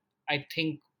that I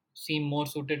think seem more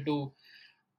suited to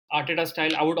Arteta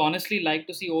style. I would honestly like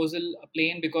to see Ozil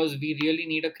playing because we really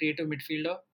need a creative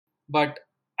midfielder. But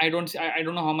I don't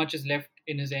know how much is left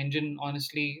in his engine.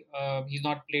 Honestly, he's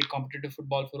not played competitive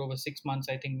football for over 6 months,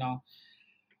 I think now.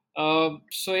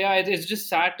 So yeah, it's just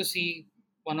sad to see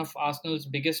one of Arsenal's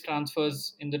biggest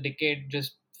transfers in the decade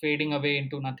just fading away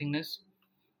into nothingness.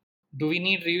 Do we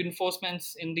need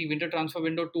reinforcements in the winter transfer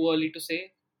window? Too early to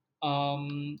say.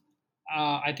 Um,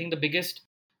 I think the biggest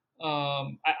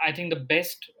I think the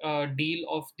best deal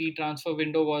of the transfer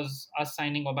window was us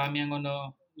signing Aubameyang on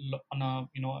a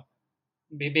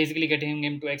basically getting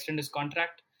him to extend his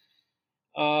contract.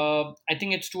 I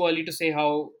think it's too early to say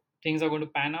how things are going to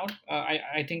pan out.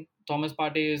 I think Thomas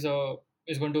Partey is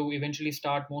going to eventually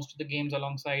start most of the games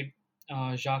alongside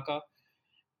Xhaka.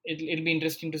 It'll be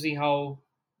interesting to see how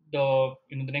the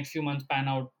next few months pan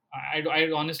out. I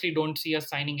honestly don't see us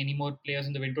signing any more players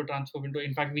in the window transfer window.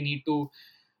 In fact, we need to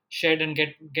shed and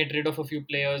get rid of a few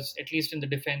players, at least in the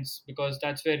defense, because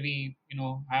that's where we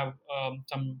have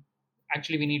some.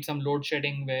 Actually, we need some load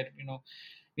shedding where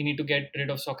we need to get rid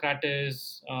of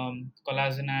Socrates,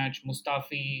 Kolasinac,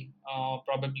 Mustafi,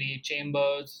 probably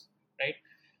Chambers, right?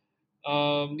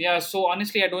 Yeah. So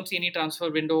honestly, I don't see any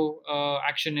transfer window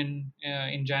action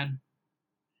in Jan.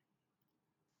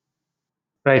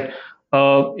 Right.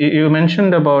 You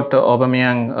mentioned about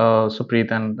Aubameyang,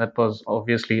 Supreet, and that was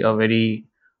obviously a very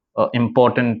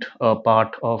important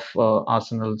part of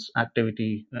Arsenal's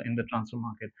activity in the transfer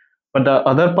market. But the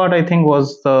other part, I think,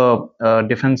 was the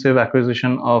defensive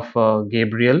acquisition of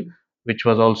Gabriel, which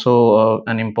was also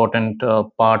an important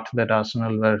part that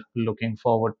Arsenal were looking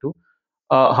forward to.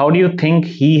 How do you think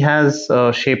he has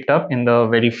shaped up in the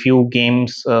very few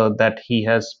games that he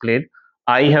has played?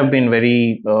 I have been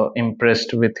very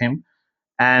impressed with him.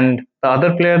 And the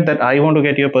other player that I want to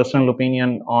get your personal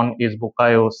opinion on is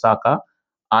Bukayo Saka.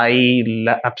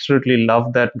 Absolutely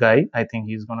love that guy. I think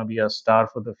he's going to be a star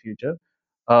for the future.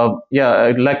 Yeah,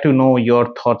 I'd like to know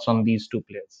your thoughts on these two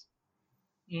players.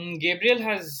 Gabriel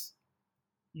has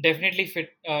definitely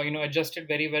adjusted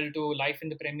very well to life in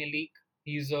the Premier League.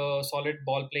 He's a solid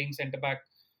ball playing centre back,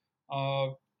 uh,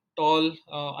 tall,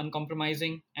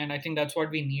 uncompromising, and I think that's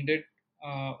what we needed.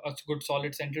 A good,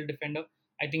 solid central defender.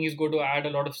 I think he's going to add a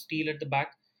lot of steel at the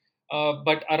back.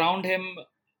 But around him,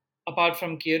 apart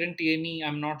from Kieran Tierney,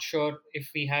 I'm not sure if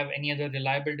we have any other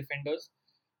reliable defenders.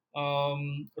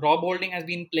 Rob Holding has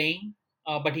been playing,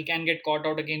 but he can get caught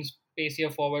out against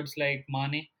pacier forwards like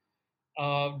Mane.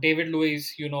 David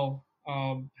Luiz,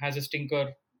 has a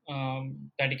stinker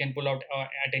that he can pull out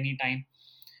at any time.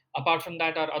 Apart from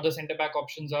that, our other centre back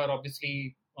options are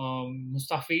obviously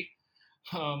Mustafi.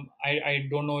 I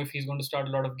don't know if he's going to start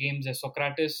a lot of games as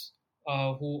Socrates,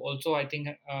 who also I think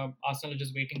Arsenal is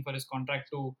just waiting for his contract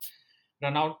to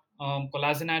run out.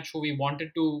 Kolasinac, who we wanted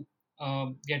to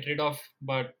get rid of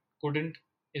but couldn't,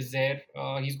 is there.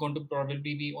 He's going to probably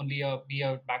be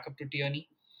a backup to Tierney.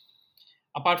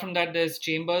 Apart from that, there's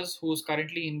Chambers, who's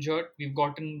currently injured.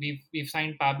 We've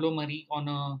signed Pablo Mari on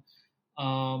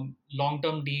a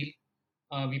long-term deal.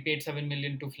 We paid 7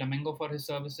 million to Flamengo for his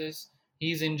services.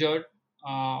 He's injured.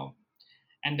 Uh,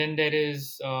 and then there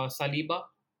is Saliba,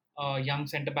 a young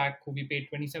centre back who we paid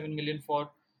 27 million for.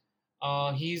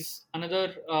 He's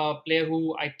another player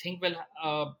who I think will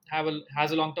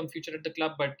has a long term future at the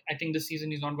club, but I think this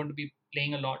season he's not going to be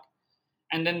playing a lot.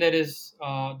 And then there is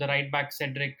the right back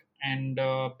Cedric and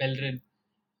Bellerin.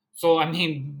 So I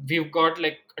mean, we've got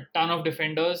like a ton of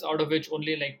defenders, out of which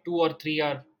only like two or three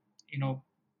are, you know,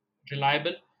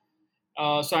 reliable.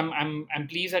 So I'm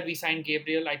pleased that we signed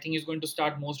Gabriel. I think he's going to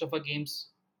start most of our games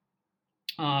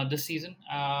this season.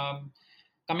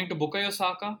 Coming to Bukayo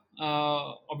Saka,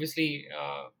 obviously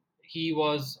he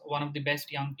was one of the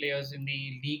best young players in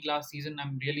the league last season.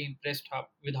 I'm really impressed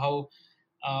with how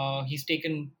he's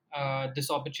taken this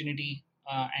opportunity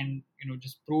and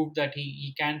just proved that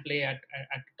he can play at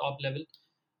the top level.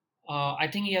 I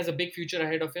think he has a big future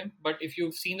ahead of him. But if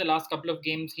you've seen the last couple of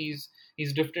games, he's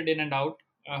drifted in and out.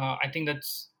 I think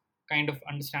that's kind of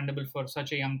understandable for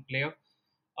such a young player.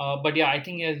 But yeah, I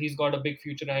think he's got a big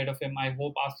future ahead of him. I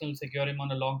hope Arsenal secure him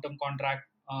on a long-term contract.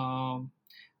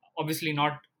 Obviously,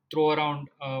 not throw around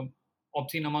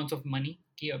obscene amounts of money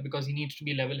here because he needs to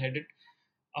be level-headed.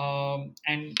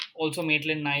 And also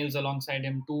Maitland Niles alongside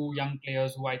him, two young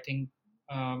players who I think,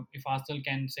 if Arsenal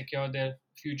can secure their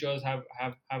futures, have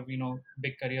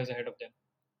big careers ahead of them.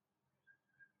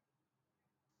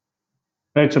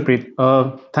 Right, Supreet.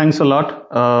 Thanks a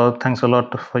lot. Thanks a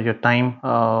lot for your time.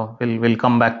 We'll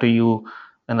come back to you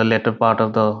in the later part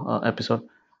of the episode.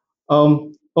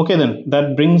 Okay, then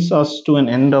that brings us to an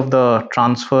end of the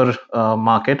transfer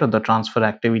market or the transfer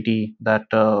activity that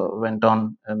went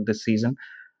on this season.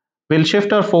 We'll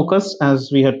shift our focus,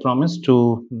 as we had promised,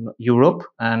 to Europe,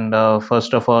 and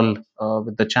first of all,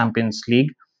 with the Champions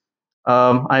League.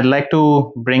 I'd like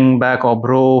to bring back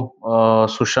Obro,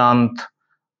 Sushant,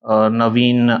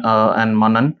 Naveen, and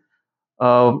Manan.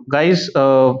 Guys,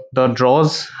 the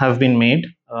draws have been made,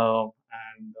 and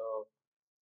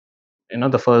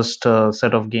the first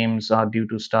set of games are due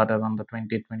to start around the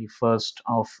 20th, 21st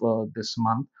of this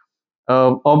month.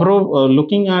 Obro,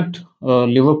 looking at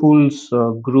Liverpool's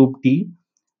Group D,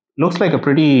 Looks like a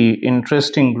pretty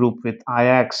interesting group with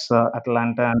Ajax,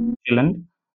 Atlanta, and Milan.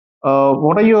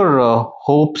 What are your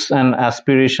hopes and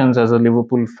aspirations as a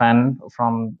Liverpool fan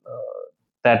from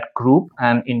that group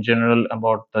and in general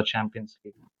about the Champions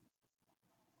League?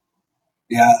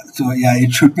 Yeah, so yeah,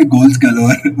 it should be goals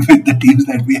galore with the teams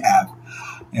that we have.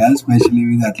 Yeah, especially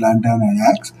with Atlanta and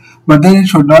Ajax. But then it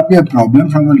should not be a problem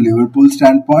from a Liverpool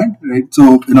standpoint, right?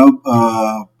 So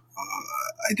I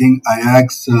think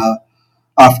Ajax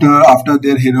after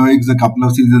their heroics a couple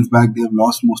of seasons back, they have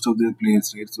lost most of their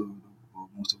players, right? So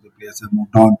most of the players have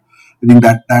moved on. I think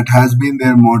that has been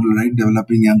their model, right?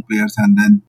 Developing young players and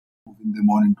then moving them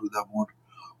on into the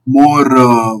more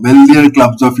wealthier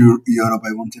clubs of Europe.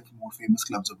 I won't say more famous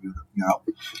clubs of Europe.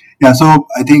 Yeah. So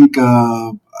I think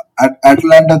at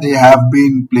Atlanta they have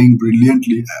been playing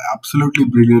brilliantly, absolutely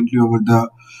brilliantly over the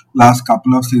last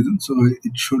couple of seasons. So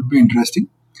it should be interesting.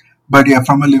 But yeah,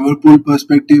 from a Liverpool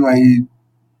perspective, I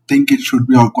think it should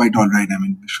be quite all right. I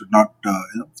mean, we should not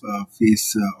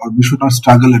face or we should not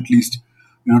struggle at least,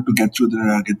 to get through to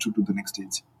the next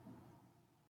stage.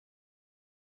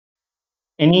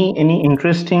 Any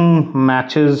interesting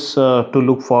matches to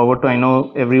look forward to? I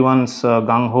know everyone's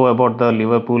gung ho about the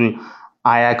Liverpool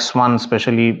Ajax one,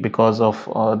 especially because of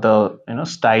the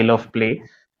style of play.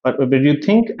 But do you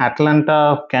think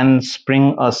Atlanta can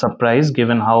spring a surprise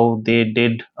given how they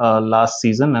did last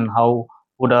season, and how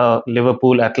would a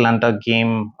Liverpool Atlanta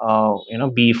game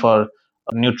be for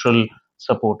a neutral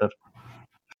supporter?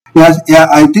 Yes, yeah,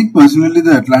 I think personally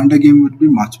the Atlanta game would be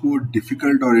much more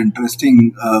difficult or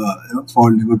interesting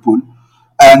for Liverpool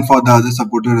and for the other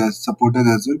supporters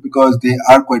as well, because they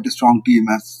are quite a strong team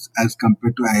as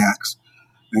compared to Ajax,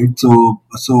 right? So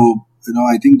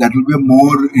I think that will be a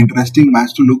more interesting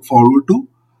match to look forward to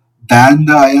than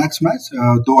the Ajax match.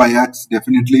 Though Ajax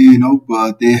definitely,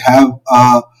 they have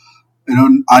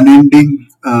unending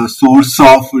source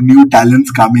of new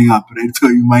talents coming up, right? So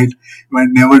you might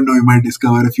never know. You might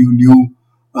discover a few new,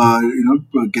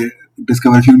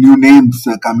 discover a few new names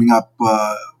coming up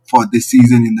for this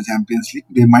season in the Champions League.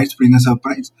 They might spring a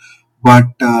surprise, but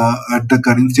at the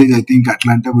current stage, I think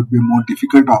Atlanta would be a more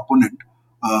difficult opponent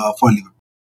for Liverpool.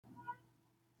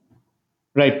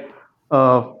 Right.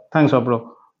 Thanks,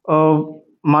 Abro.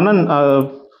 Manan,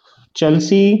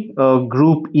 Chelsea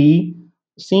Group E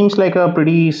seems like a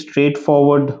pretty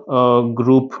straightforward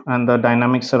group, and the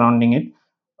dynamics surrounding it.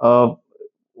 Uh,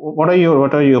 what are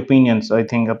your opinions? I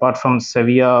think apart from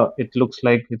Sevilla, it looks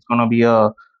like it's going to be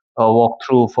a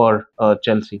walkthrough for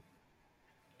Chelsea.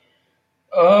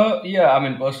 Yeah, I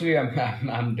mean, personally,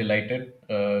 I'm delighted.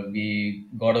 We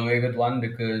got away with one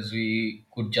because we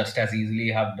could just as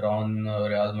easily have drawn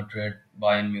Real Madrid,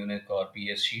 Bayern Munich, or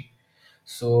PSG.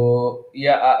 So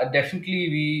yeah, definitely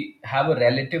we have a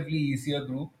relatively easier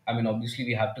group. I mean, obviously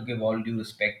we have to give all due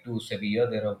respect to Sevilla.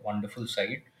 They're a wonderful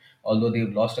side, although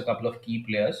they've lost a couple of key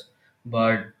players.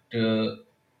 But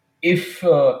if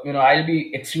I'll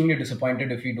be extremely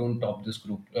disappointed if we don't top this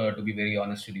group. To be very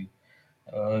honest with you,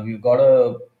 we've got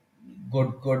a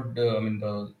good. I mean,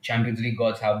 the Champions League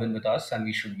gods have been with us, and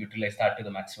we should utilize that to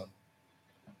the maximum.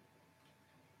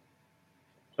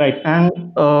 Right.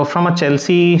 And from a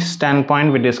Chelsea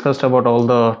standpoint, we discussed about all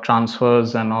the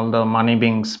transfers and all the money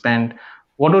being spent.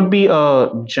 What would be a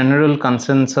general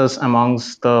consensus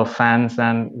amongst the fans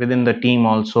and within the team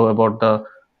also about the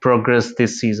progress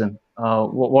this season?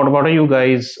 What are you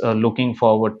guys looking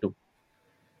forward to?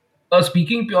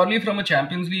 Speaking purely from a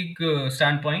Champions League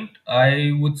standpoint,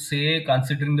 I would say,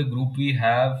 considering the group we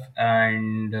have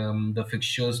and the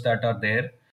fixtures that are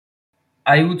there,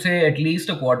 I would say at least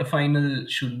a quarterfinal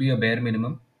should be a bare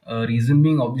minimum. Reason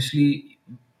being, obviously,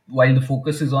 while the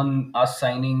focus is on us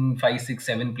signing five, six,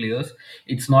 seven players,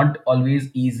 it's not always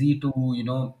easy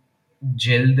to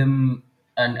gel them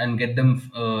and get them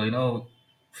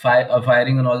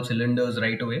firing on all cylinders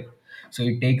right away. So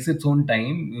it takes its own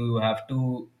time. You have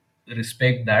to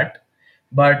respect that.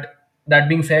 But that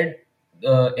being said,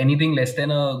 anything less than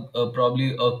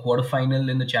probably a quarterfinal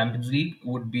in the Champions League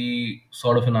would be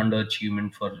sort of an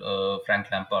underachievement for Frank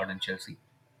Lampard and Chelsea.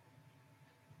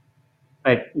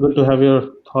 Right. Good to have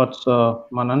your thoughts,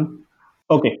 Manan.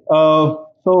 Okay. So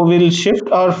we'll shift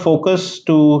our focus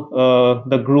to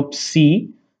the Group C,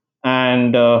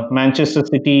 and Manchester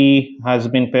City has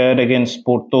been paired against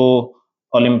Porto,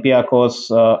 Olympiacos,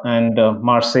 and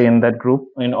Marseille in that group.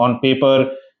 And on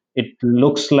paper, it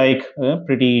looks like a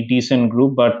pretty decent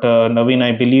group, but Naveen,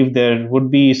 I believe there would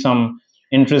be some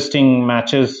interesting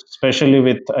matches, especially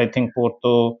with, I think,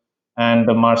 Porto and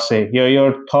Marseille.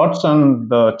 Your thoughts on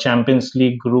the Champions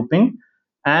League grouping,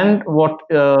 And what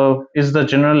is the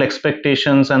general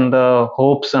expectations and the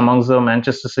hopes amongst the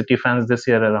Manchester City fans this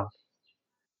year around?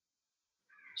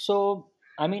 So,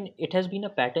 I mean, it has been a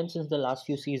pattern since the last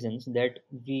few seasons that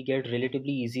we get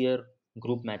relatively easier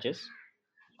group matches.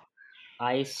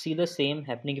 I see the same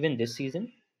happening even this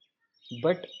season,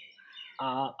 but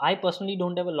I personally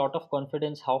don't have a lot of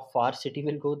confidence how far City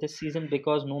will go this season,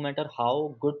 because no matter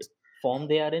how good form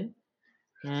they are in,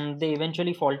 they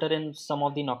eventually falter in some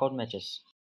of the knockout matches.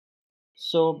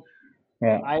 So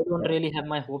Yeah. I don't really have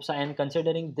my hopes. And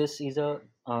considering this is a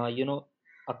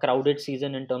crowded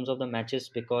season in terms of the matches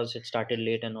because it started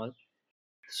late and all,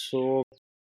 so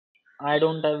I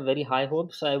don't have very high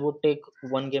hopes. I would take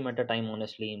one game at a time,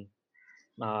 honestly, in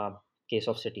case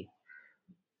of City.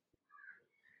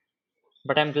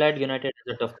 But I'm glad United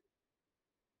is a tough.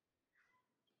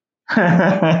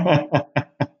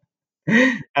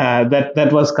 That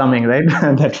was coming, right?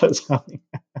 That was coming.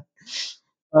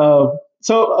 Uh,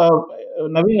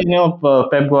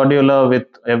 Naveen, Pep Guardiola, with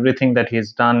everything that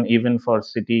he's done, even for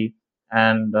City,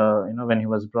 and when he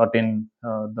was brought in,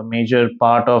 the major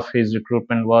part of his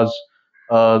recruitment was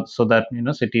so that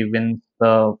City wins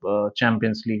the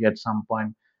Champions League at some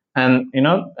point. And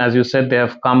as you said, they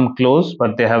have come close,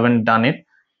 but they haven't done it.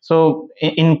 So,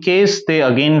 in case they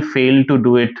again fail to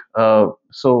do it,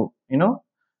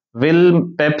 will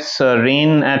Pep's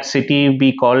reign at City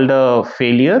be called a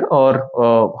failure, or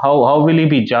how will he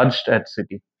be judged at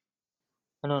City?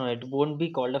 No, no, it won't be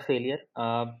called a failure.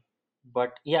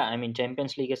 But yeah, I mean,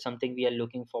 Champions League is something we are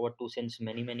looking forward to since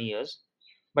many, many years.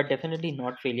 But definitely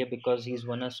not failure, because he's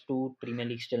won us two Premier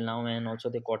Leagues till now and also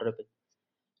the quadruple.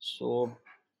 So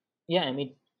yeah, I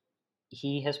mean,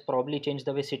 he has probably changed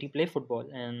the way City play football,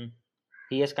 and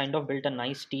he has kind of built a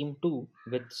nice team too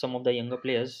with some of the younger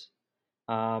players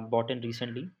bought in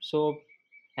recently. So,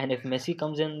 and if Messi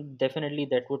comes in, definitely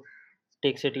that would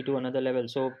take City to another level.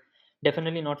 So,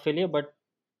 definitely not failure, but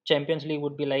Champions League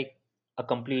would be like a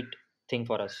complete thing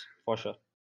for us for sure.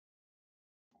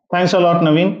 Thanks a lot,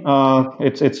 Naveen.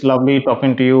 It's lovely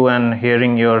talking to you and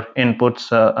hearing your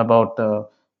inputs about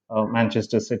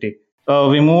Manchester City.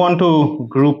 We move on to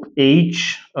Group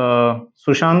H.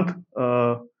 Sushant,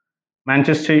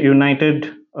 Manchester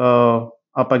United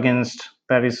up against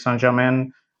Paris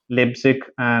Saint-Germain, Leipzig,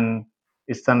 and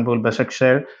Istanbul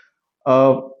Başakşehir.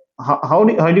 Uh, how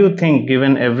do you think,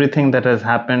 given everything that has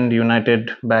happened,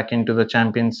 United back into the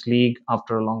Champions League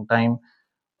after a long time?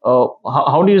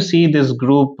 How do you see this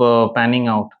group panning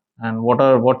out, and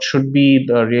what should be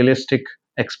the realistic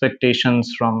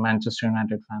expectations from Manchester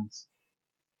United fans?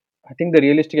 I think the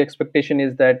realistic expectation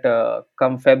is that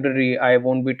come February, I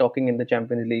won't be talking in the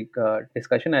Champions League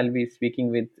discussion. I'll be speaking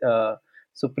with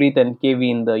Supreet and KV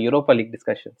in the Europa League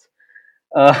discussions.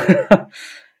 Uh,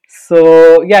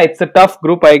 so yeah, it's a tough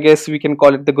group. I guess we can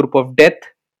call it the group of death.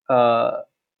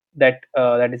 That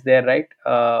is there, right?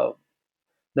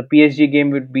 The PSG game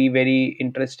would be very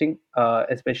interesting,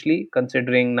 especially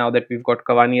considering now that we've got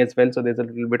Cavani as well. So there's a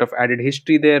little bit of added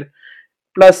history there.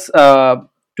 Plus,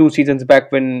 2 seasons back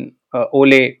when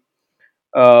Ole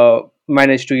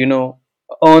managed to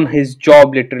earn his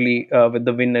job literally with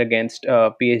the win against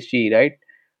PSG, right?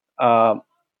 Uh,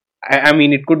 I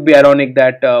mean, it could be ironic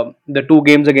that the two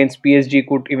games against PSG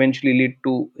could eventually lead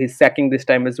to his sacking this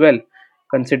time as well,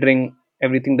 considering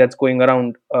everything that's going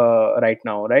around right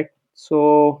now, right?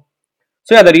 So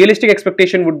yeah, the realistic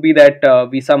expectation would be that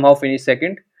we somehow finish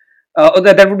second.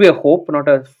 That would be a hope, not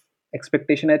a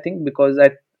expectation, I think, because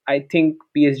I think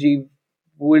PSG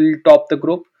will top the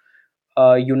group.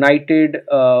 United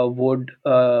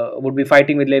would be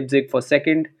fighting with Leipzig for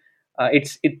second.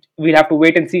 We'll have to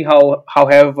wait and see how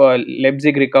have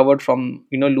Leipzig recovered from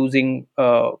losing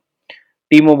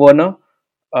Timo Werner.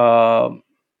 Uh,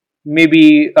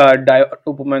 Maybe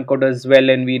Upamecano does well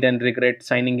and we then regret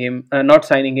signing him, not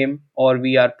signing him, or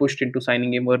we are pushed into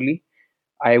signing him early.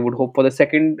 I would hope for the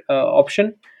second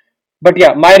option. But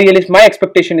yeah, my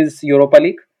expectation is Europa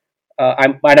League.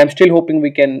 I'm still hoping we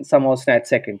can somehow snatch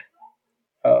second.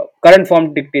 Current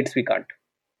form dictates we can't.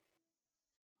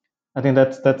 I think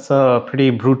that's a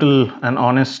pretty brutal and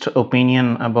honest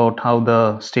opinion about how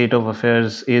the state of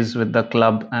affairs is with the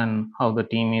club and how the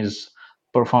team is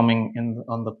performing in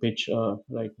on the pitch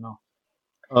right now.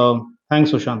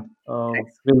 Thanks, Sushant.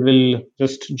 We'll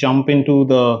just jump into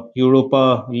the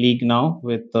Europa League now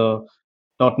with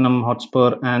Tottenham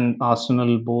Hotspur and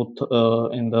Arsenal both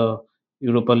in the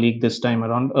Europa League this time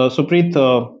around. Supreet,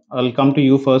 I'll come to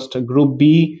you first. Group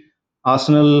B,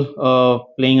 Arsenal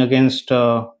playing against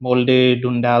Molde,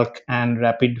 Dundalk, and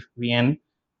Rapid Vienna.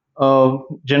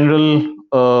 General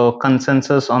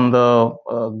consensus on the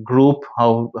group,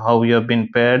 how you have been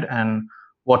paired, and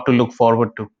what to look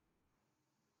forward to?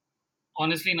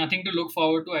 Honestly, nothing to look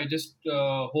forward to. I just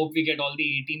hope we get all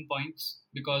the 18 points,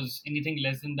 because anything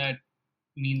less than that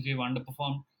means we've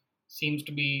underperformed. Seems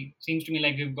to me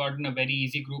like we've gotten a very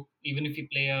easy group. Even if we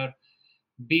play a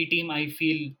B team, I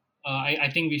feel I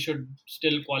think we should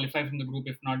still qualify from the group,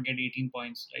 if not get 18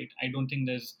 points. Right? I don't think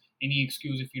there's any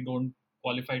excuse if you don't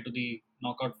qualify to the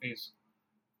knockout phase.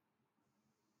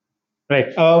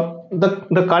 Right.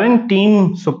 The current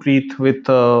team, Supreet, with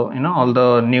all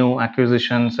the new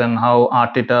acquisitions and how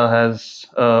Arteta has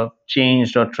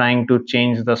changed or trying to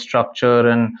change the structure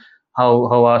and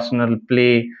how Arsenal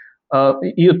play.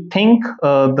 You think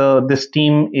the this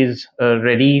team is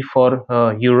ready for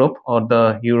Europe or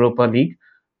the Europa League?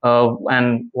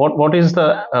 And what is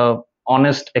the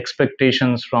honest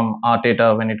expectations from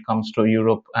Arteta when it comes to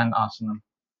Europe and Arsenal?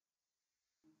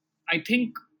 I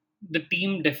think the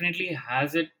team definitely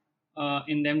has it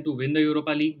in them to win the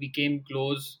Europa League. We came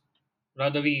close,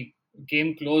 rather, we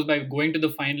came close by going to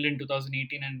the final in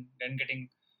 2018 and then getting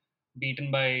beaten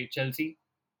by Chelsea.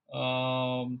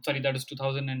 Sorry, that is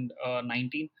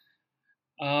 2019.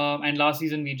 And last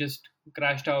season we just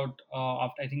crashed out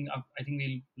after I think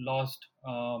we lost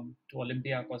to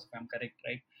Olympiacos, if I'm correct,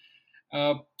 right?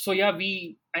 So yeah,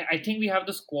 I think we have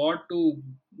the squad to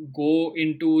go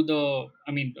into the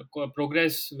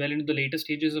progress well into the later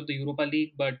stages of the Europa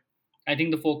League. But I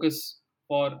think the focus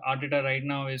for Arteta right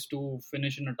now is to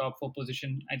finish in a top four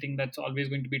position. I think that's always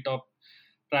going to be top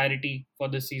priority for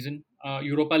this season.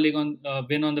 Europa League on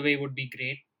win on the way would be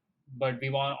great, but we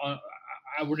want.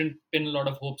 I wouldn't pin a lot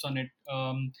of hopes on it,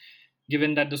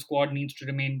 given that the squad needs to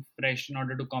remain fresh in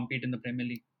order to compete in the Premier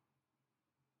League.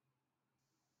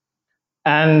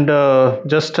 And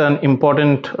just an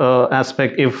important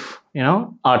aspect, if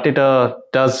Arteta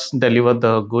does deliver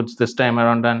the goods this time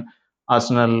around and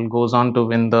Arsenal goes on to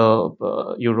win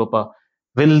the Europa,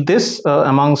 will this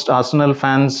amongst Arsenal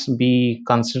fans be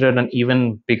considered an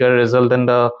even bigger result than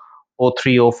the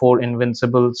 03-04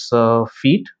 Invincibles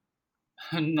feat?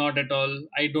 Not at all.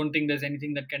 I don't think there's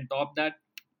anything that can top that.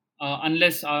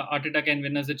 Unless Arteta can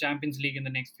win us the Champions League in the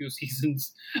next few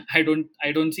seasons, I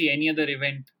don't see any other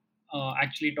event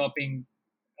actually topping,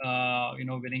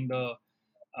 winning the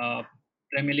uh,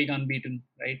 Premier League unbeaten,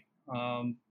 right?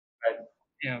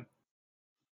 Yeah.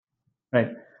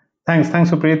 Right. Thanks,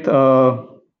 Supreet.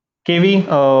 KV,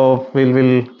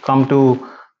 will come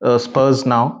to Spurs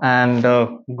now, and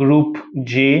Group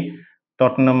J,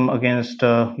 Tottenham against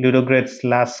Ludogorets,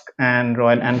 Lask, and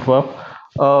Royal Antwerp.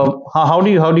 How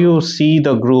do you see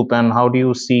the group, and how do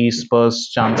you see Spurs'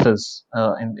 chances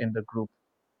in the group?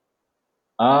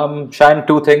 Shine,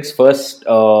 two things. First,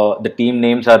 the team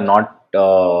names are not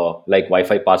like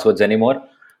Wi-Fi passwords anymore,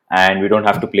 and we don't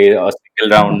have to play a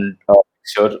single round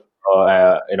fixture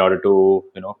in order to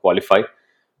qualify.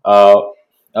 Uh,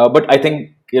 but I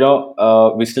think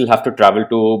we still have to travel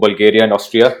to Bulgaria and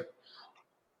Austria.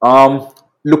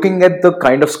 Looking at the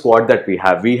kind of squad that we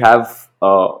have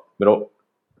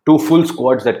two full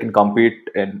squads that can compete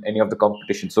in any of the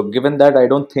competitions. So given that, I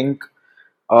don't think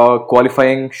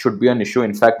qualifying should be an issue.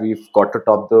 In fact, we've got to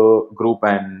top the group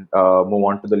and move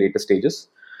on to the later stages.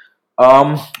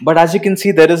 But as you can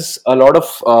see, there is a lot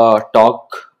of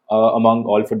talk among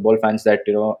all football fans that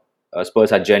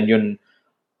Spurs are genuine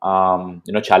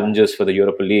challenges for the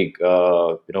Europa League.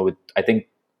 With I think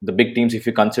the big teams, if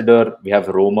you consider, we have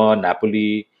Roma,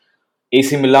 Napoli,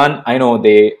 AC Milan. I know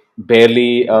they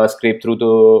barely scraped through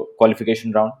the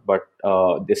qualification round, but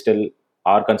they still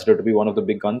are considered to be one of the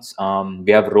big guns.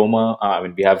 We have Roma.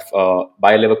 We have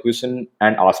Bayer Leverkusen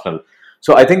and Arsenal.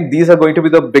 So I think these are going to be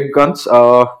the big guns,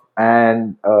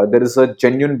 and there is a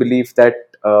genuine belief that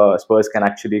Spurs can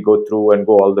actually go through and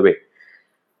go all the way.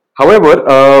 However,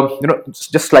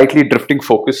 just slightly drifting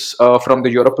focus from the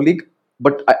Europa League,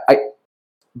 but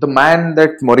the man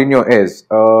that Mourinho is,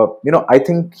 I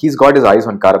think he's got his eyes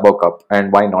on Carabao Cup,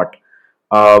 and why not?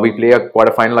 We play a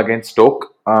quarterfinal against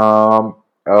Stoke,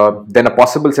 then a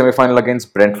possible semi-final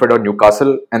against Brentford or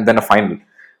Newcastle, and then a final.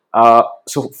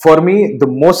 So for me, the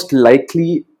most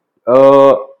likely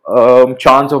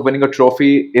chance of winning a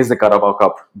trophy is the Carabao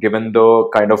Cup, given the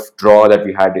kind of draw that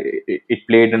we had. It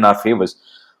played in our favors.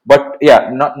 But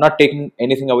yeah, not taking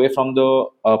anything away from the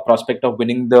prospect of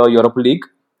winning the Europa League.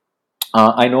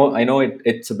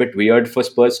 It's a bit weird for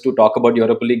Spurs to talk about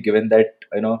Europa League, given that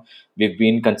we've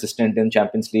been consistent in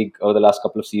Champions League over the last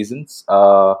couple of seasons.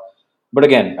 But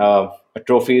again, a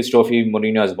trophy is trophy.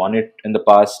 Mourinho has won it in the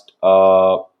past.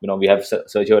 We have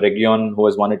Sergio Reguilon who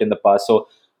has won it in the past. So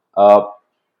uh,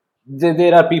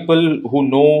 there are people who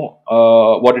know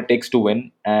what it takes to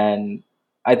win, and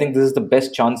I think this is the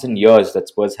best chance in years that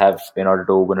Spurs have in order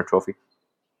to win a trophy.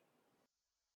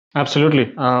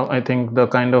 Absolutely. I think the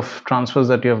kind of transfers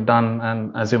that you have done,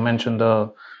 and as you mentioned, the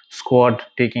squad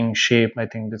taking shape, I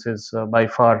think this is by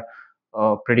far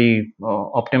a pretty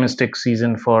optimistic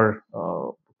season for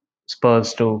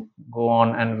Spurs to go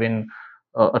on and win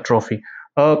a trophy.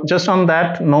 Just on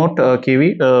that note,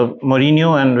 Kiwi,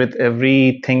 Mourinho, and with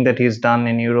everything that he's done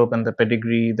in Europe and the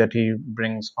pedigree that he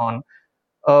brings on,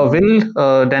 will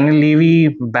Daniel Levy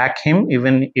back him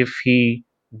even if he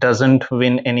doesn't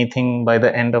win anything by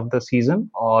the end of the season,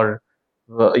 or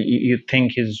you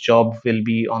think his job will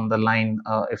be on the line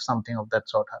if something of that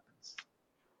sort happens?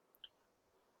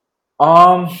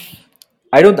 Um,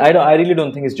 I really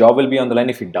don't think his job will be on the line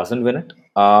if he doesn't win it.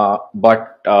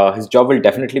 But his job will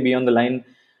definitely be on the line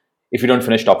if you don't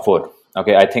finish top four.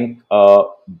 Okay, I think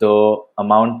the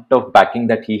amount of backing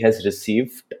that he has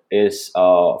received is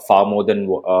far more than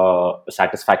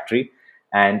satisfactory,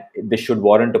 and this should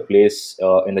warrant a place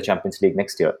in the Champions League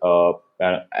next year.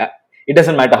 It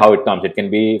doesn't matter how it comes; it can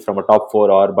be from a top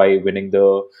four or by winning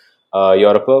the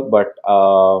Europa. But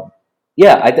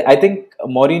yeah, I think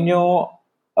Mourinho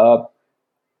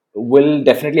will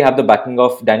definitely have the backing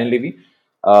of Daniel Levy,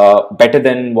 better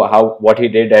than what he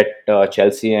did at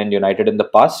Chelsea and United in the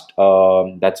past.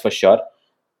 That's for sure.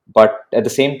 But at the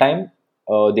same time,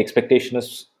 the expectation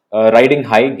is riding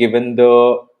high given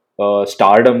the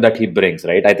stardom that he brings.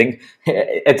 Right? I think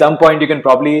at some point you can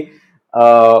probably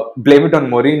blame it on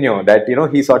Mourinho that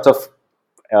he sort of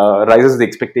raises the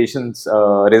expectations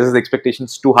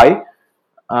too high.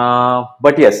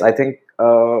 But yes, I think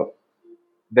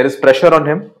there is pressure on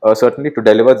him, certainly, to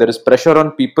deliver. There is pressure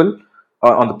on people,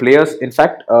 on the players, in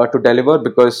fact, to deliver,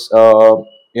 because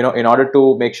in order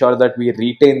to make sure that we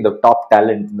retain the top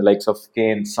talent, the likes of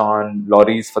Kane, Son,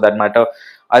 Loris, for that matter,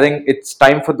 I think it's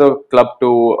time for the club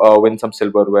to win some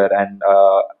silverware, and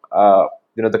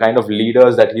the kind of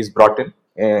leaders that he's brought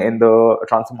in the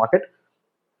transfer market.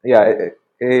 Yeah,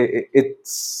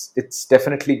 it's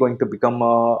definitely going to become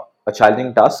a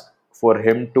challenging task for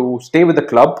him to stay with the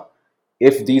club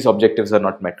if these objectives are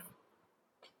not met.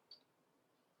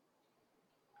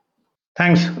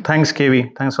 Thanks,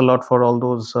 KV. Thanks a lot for all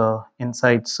those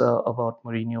insights about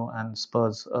Mourinho and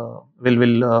Spurs.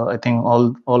 I think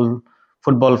all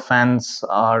football fans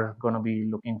are going to be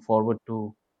looking forward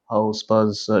to how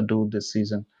Spurs do this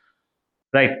season.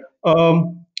 Right.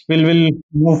 We'll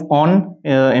move on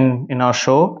in our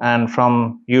show, and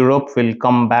from Europe, we'll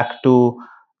come back to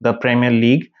the Premier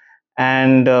League,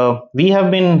 and we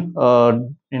have been,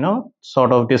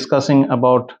 sort of discussing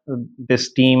about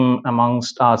this team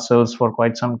amongst ourselves for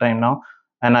quite some time now,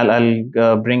 and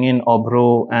I'll bring in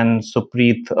Obro and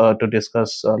Supreet to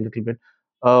discuss a little bit.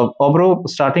 Obro,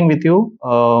 starting with you,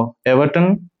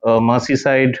 Everton,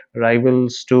 Merseyside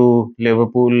rivals to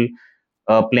Liverpool,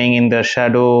 playing in the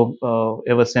shadow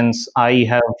ever since I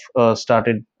have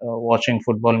started watching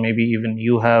football. Maybe even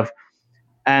you have,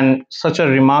 and such a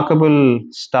remarkable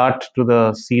start to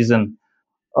the season.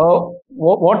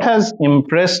 What has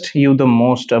impressed you the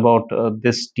most about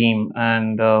this team,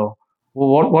 and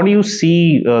what do you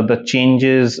see the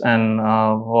changes and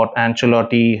what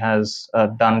Ancelotti has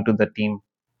done to the team?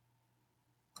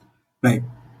 Right.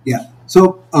 Yeah.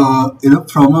 So,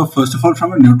 from a first of all,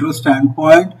 from a neutral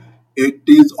standpoint, it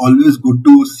is always good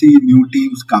to see new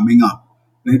teams coming up,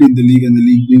 right, in the league, and the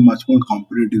league being much more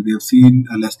competitive. We have seen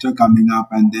Leicester coming up,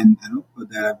 and then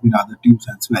there have been other teams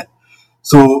as well.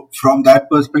 So, from that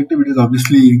perspective, it is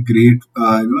obviously great.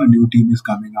 A new team is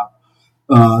coming up.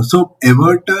 So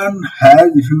Everton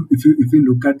has, if you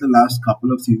look at the last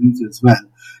couple of seasons as well,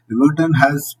 Everton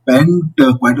has spent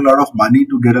quite a lot of money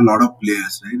to get a lot of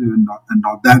players, right? And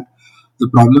not that the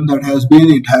problem that has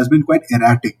been, it has been quite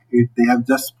erratic. They have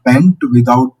just spent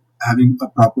without having a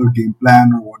proper game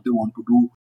plan or what they want to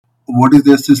do, what is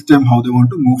their system, how they want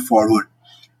to move forward.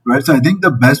 Right, so I think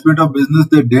the best bit of business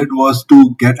they did was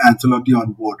to get Ancelotti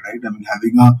on board. Right, I mean,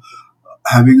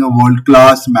 having a world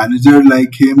class manager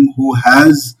like him who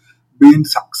has been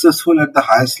successful at the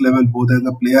highest level, both as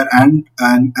a player and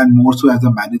more so as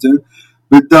a manager,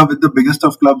 with the biggest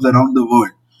of clubs around the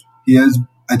world. He has,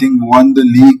 I think, won the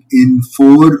league in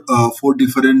four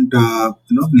different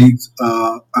leagues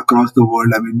across the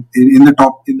world. I mean, in the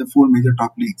four major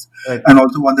top leagues, Right. and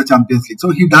also won the Champions League. So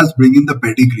he does bring in the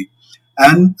pedigree,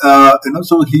 and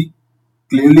so he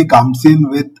clearly comes in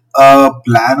with a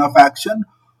plan of action,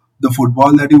 the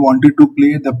football that he wanted to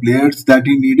play, the players that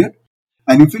he needed.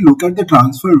 And if you look at the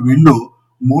transfer window,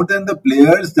 more than the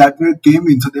players that were came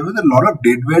in, so there was a lot of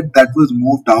deadweight that was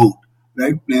moved out,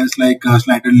 right? Players like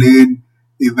Snyder Lane,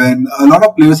 even a lot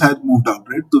of players had moved out,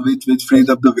 right? So which frees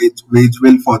up the wage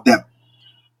will for them,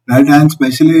 right? And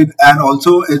especially, and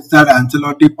also it's that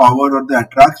Ancelotti power or the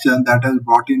attraction that has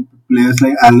brought in players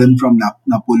like Allen from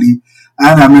Napoli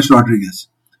and James Rodriguez,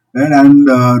 right? And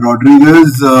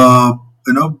Rodriguez,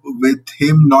 with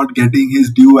him not getting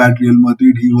his due at Real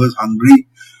Madrid, he was hungry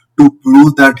to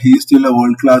prove that he is still a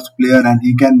world class player and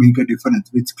he can make a difference,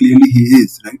 which clearly he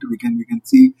is, right? We can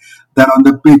see that on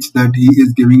the pitch that he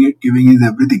is giving his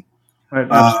everything, Right,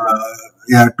 uh, absolutely.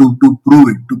 yeah, to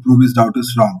prove his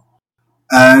doubters wrong.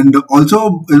 And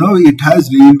also, it has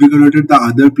reinvigorated the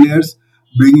other players.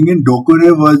 Bringing in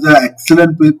Dokore was an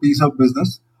excellent piece of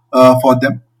business for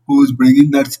them, who's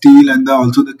bringing that steel and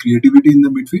also the creativity in the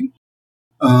midfield.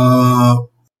 Uh,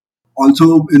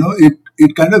 Also,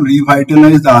 it kind of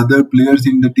revitalized the other players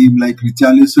in the team. Like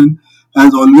Richarlison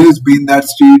has always been that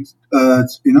street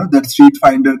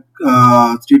fighter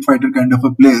kind of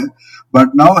a player.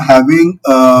 But now having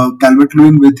Calvert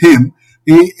Lewin with him,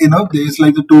 there's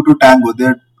like the two to tango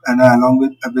there, and along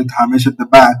with Hamish at the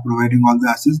back providing all the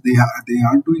assists, they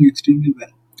are doing extremely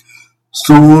well.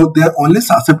 So their only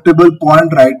susceptible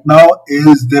point right now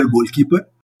is their goalkeeper.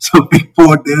 So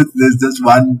Pickford, there's just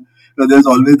one. There's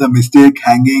always a mistake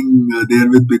hanging there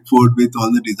with Pickford with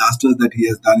all the disasters that he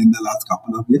has done in the last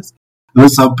couple of years. I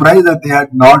was surprised that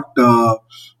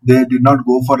they did not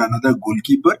go for another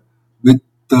goalkeeper, with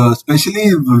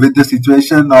especially with the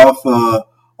situation of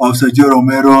Sergio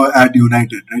Romero at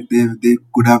United. Right, they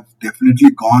could have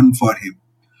definitely gone for him.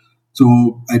 So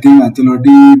I think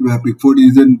Ancelotti, Pickford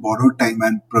is in borrowed time,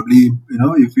 and probably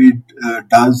if he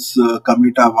does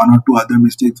commit one or two other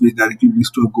mistakes which directly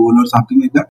leads to a goal or something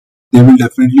like that, they will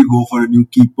definitely go for a new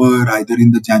keeper either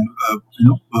in the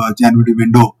January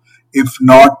window, if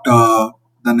not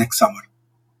the next summer.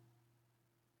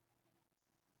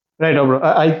 Right, bro.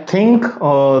 I think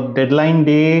deadline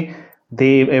day,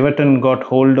 they Everton got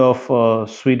hold of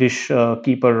Swedish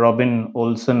keeper Robin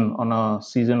Olsen on a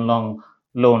season-long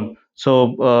loan.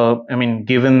 So, I mean,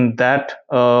 given that,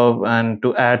 and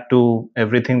to add to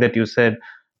everything that you said,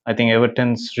 I think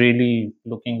Everton's really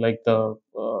looking like the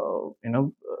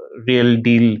real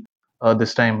deal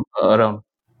this time around.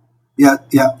 Yeah,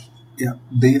 yeah, yeah.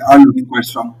 They are looking quite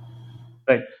strong.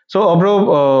 Right. So,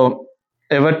 Obro,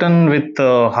 Everton with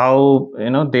how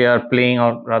they are playing,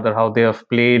 or rather how they have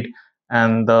played,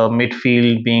 and the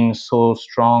midfield being so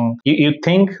strong, you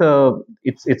think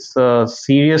it's a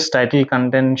serious title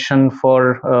contention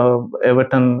for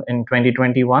Everton in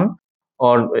 2021,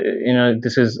 or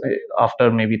this is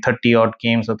after maybe 30 odd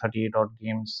games or 38 odd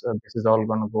games, this is all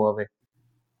going to go away.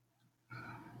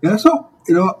 Yeah, so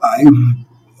I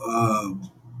uh,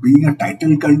 being a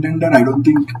title contender, I don't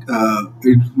think,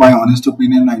 it's my honest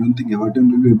opinion, I don't think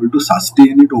Everton will be able to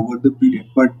sustain it over the period.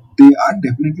 But they are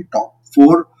definitely top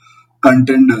four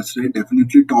contenders, right?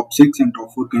 Definitely top six and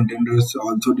top four contenders.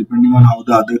 Also, depending on how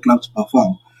the other clubs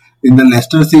perform. In the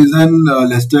Leicester season,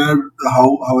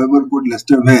 however good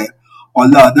Leicester were, all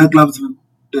the other clubs,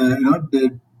 they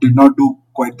did not do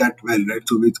quite that well, right?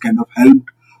 So which kind of helped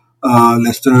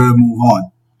Leicester move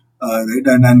on, right,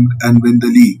 and win the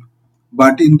league.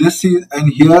 But in this season,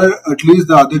 and here at least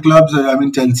the other clubs, I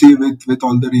mean Chelsea with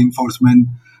all the reinforcement,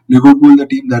 Liverpool, the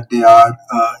team that they are,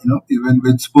 even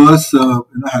with Spurs,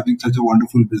 having such a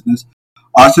wonderful business,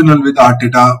 Arsenal with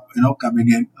Arteta, coming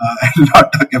in, and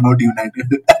not talking about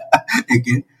United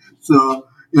again. So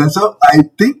yeah, so I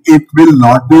think it will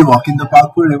not be a walk in the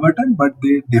park for Everton, but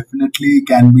they definitely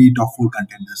can be top four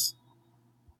contenders.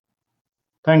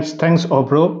 Thanks,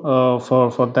 Obro,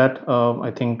 for that.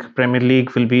 I think Premier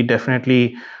League will be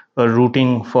definitely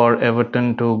rooting for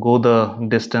Everton to go the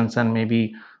distance and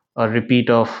maybe a repeat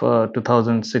of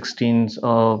 2016's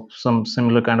some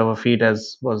similar kind of a feat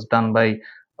as was done by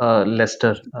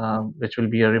Leicester, which will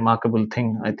be a remarkable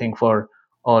thing, I think, for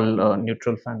all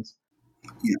neutral fans.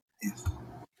 Yeah. Yes.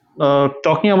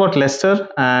 Talking about Leicester,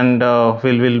 and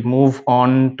we'll move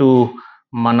on to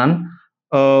Manan.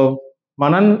 Uh,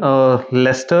 Manan,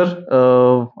 Leicester,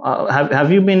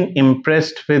 have you been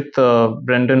impressed with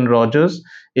Brendan Rodgers?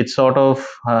 It sort of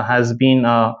has been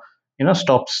a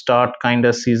stop start kind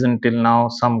of season till now.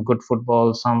 Some good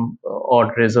football, some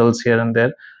odd results here and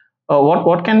there.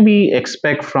 What can we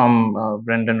expect from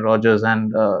Brendan Rodgers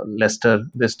and Leicester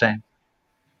this time?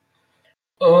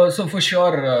 So for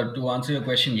sure, to answer your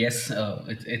question, yes,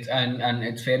 it's and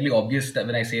it's fairly obvious that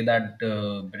when I say that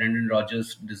Brendan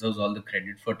Rodgers deserves all the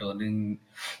credit for turning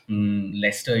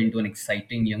Leicester into an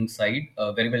exciting young side,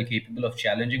 very well capable of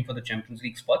challenging for the Champions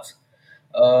League spots.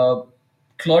 Uh,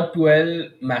 Claude Puel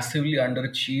massively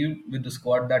underachieved with the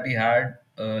squad that he had.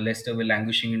 Leicester were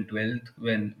languishing in 12th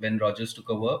when Rodgers took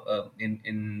over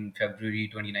in February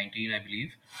 2019, I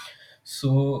believe.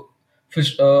 So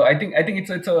I think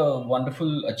it's a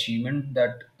wonderful achievement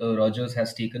that Rogers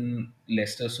has taken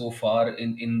Leicester so far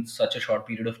in such a short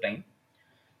period of time.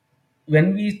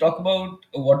 When we talk about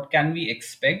what can we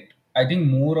expect, I think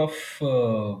more of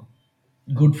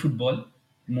good football,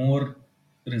 more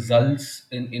results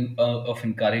in of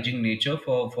encouraging nature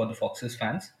for the Foxes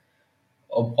fans.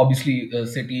 Obviously,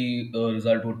 City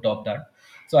result would top that.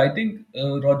 So I think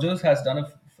Rogers has done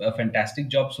a fantastic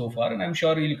job so far, and I'm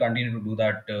sure he'll continue to do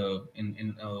that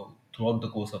in throughout the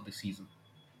course of the season.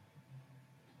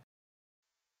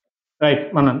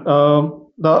 Right, Manan.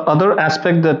 The other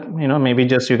aspect that maybe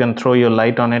just you can throw your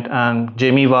light on it, and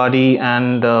Jamie Vardy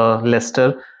and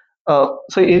Leicester. So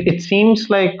it seems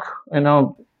like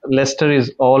Leicester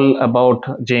is all about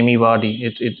Jamie Vardy.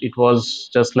 It was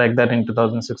just like that in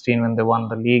 2016 when they won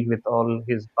the league with all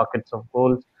his buckets of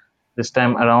goals. This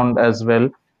time around as well.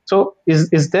 So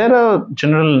is there a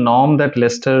general norm that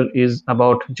Leicester is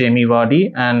about Jamie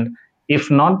Vardy, and if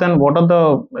not, then what are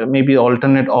the maybe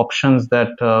alternate options that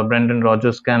Brendan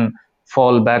Rodgers can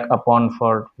fall back upon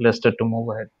for Leicester to move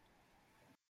ahead?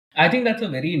 I think that's a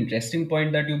very interesting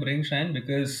point that you bring, Shine,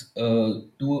 because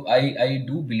I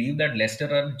do believe that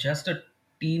Leicester are just a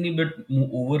teeny bit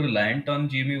over reliant on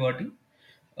Jamie Vardy.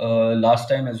 Last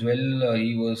time as well,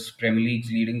 he was Premier League's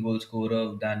leading goal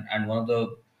scorer, and one of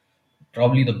the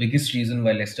probably the biggest reason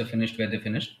why Leicester finished where they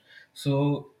finished.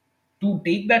 So to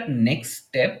take that next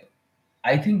step,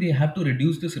 I think they have to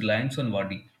reduce this reliance on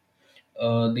Vardy.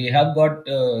 They have got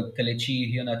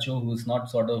Kelechi Iheanacho, who's not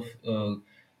sort of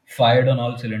fired on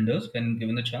all cylinders when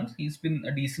given the chance. He's been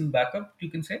a decent backup,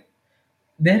 you can say.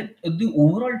 The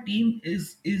overall team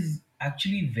is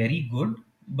actually very good,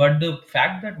 but the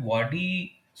fact that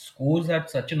Wadi scores at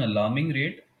such an alarming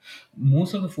rate,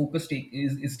 most of the focus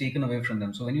is taken away from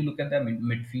them. So when you look at their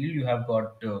midfield, you have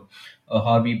got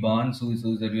Harvey Barnes, who's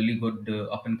a really good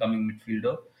up and coming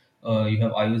midfielder. You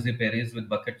have Jose Perez with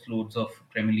bucket loads of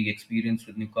Premier League experience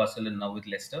with Newcastle and now with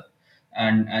Leicester,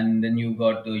 and then you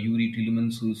got Yuri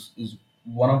Tillemans, who's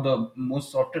one of the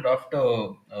most sought after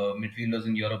midfielders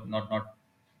in Europe.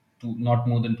 Not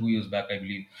more than 2 years back, I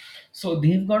believe. So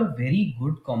they've got a very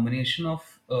good combination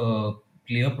of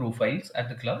player profiles at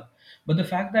the club. But the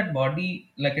fact that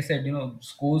Body, like I said,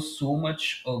 scores so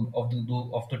much of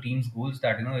the team's goals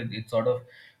that it sort of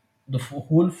the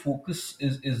whole focus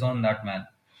is on that man.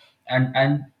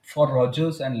 And for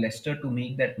Rogers and Leicester to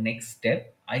make that next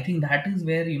step, I think that is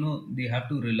where they have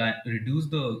to reduce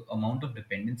the amount of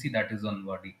dependency that is on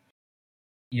Body.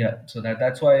 Yeah, so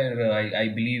that's why I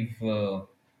believe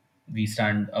we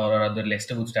stand, or rather,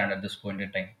 Leicester would stand at this point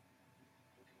in time.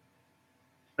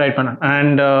 Right, Manan.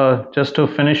 And just to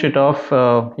finish it off,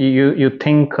 you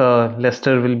think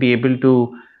Leicester will be able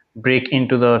to break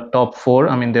into the top four?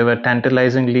 I mean, they were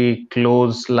tantalizingly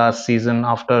close last season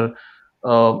after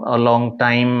a long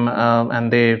time,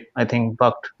 and they, I think,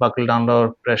 buckled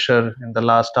under pressure in the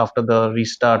last after the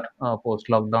restart post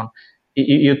lockdown.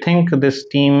 You think this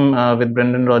team with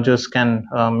Brendan Rodgers can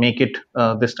make it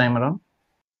this time around?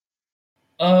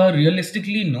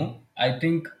 Realistically, no. I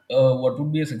think what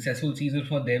would be a successful season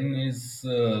for them is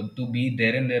to be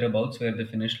there and thereabouts where they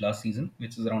finished last season,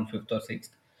 which is around fifth or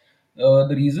sixth.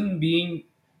 The reason being,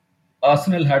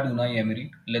 Arsenal had Unai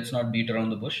Emery. Let's not beat around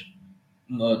the bush.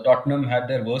 Tottenham had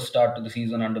their worst start to the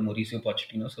season under Mauricio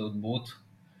Pochettino, so both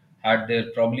had their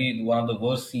probably one of the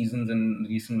worst seasons in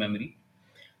recent memory,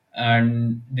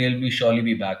 and they'll be surely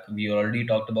be back. We already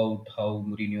talked about how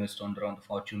Mourinho has turned around the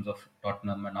fortunes of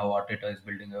Tottenham and how Arteta is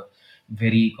building a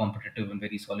very competitive and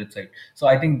very solid side. So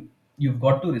I think you've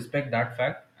got to respect that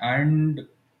fact, and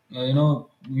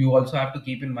you also have to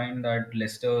keep in mind that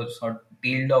Leicester sort of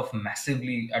tailed off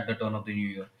massively at the turn of the new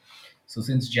year. So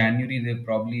since January, they've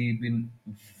probably been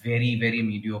very, very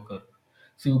mediocre.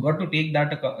 So you've got to take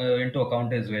that into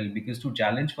account as well, because to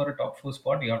challenge for a top four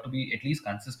spot, you have to be at least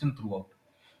consistent throughout.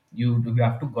 You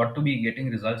have to got to be getting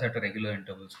results at a regular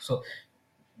intervals. So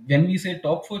when we say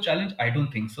top four challenge, I don't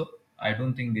think so. I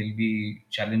don't think they'll be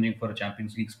challenging for a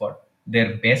Champions League spot.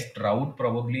 Their best route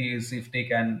probably is if they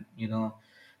can,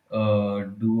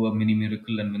 do a mini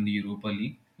miracle and win the Europa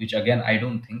League, which again I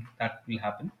don't think that will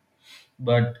happen.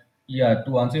 But yeah,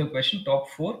 to answer your question, top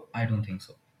four, I don't think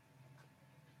so.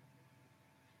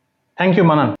 Thank you,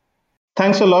 Manan.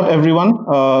 Thanks a lot, everyone.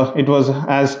 It was,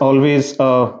 as always,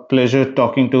 a pleasure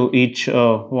talking to each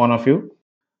one of you.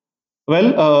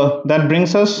 Well, that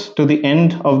brings us to the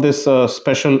end of this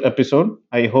special episode.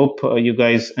 I hope you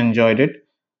guys enjoyed it.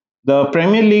 The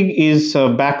Premier League is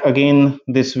back again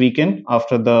this weekend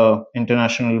after the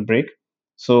international break.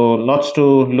 So, lots to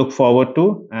look forward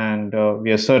to, and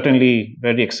we are certainly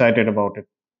very excited about it.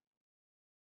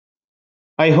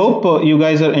 I hope you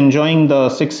guys are enjoying the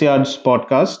 6 Yards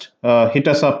podcast. Hit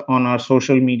us up on our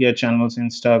social media channels,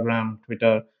 Instagram,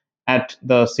 Twitter, at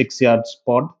the 6 Yards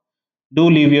Pod. Do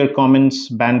leave your comments,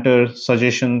 banter,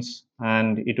 suggestions,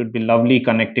 and it would be lovely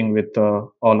connecting with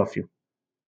all of you.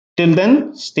 Till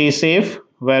then, stay safe,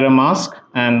 wear a mask,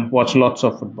 and watch lots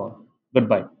of football.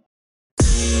 Goodbye.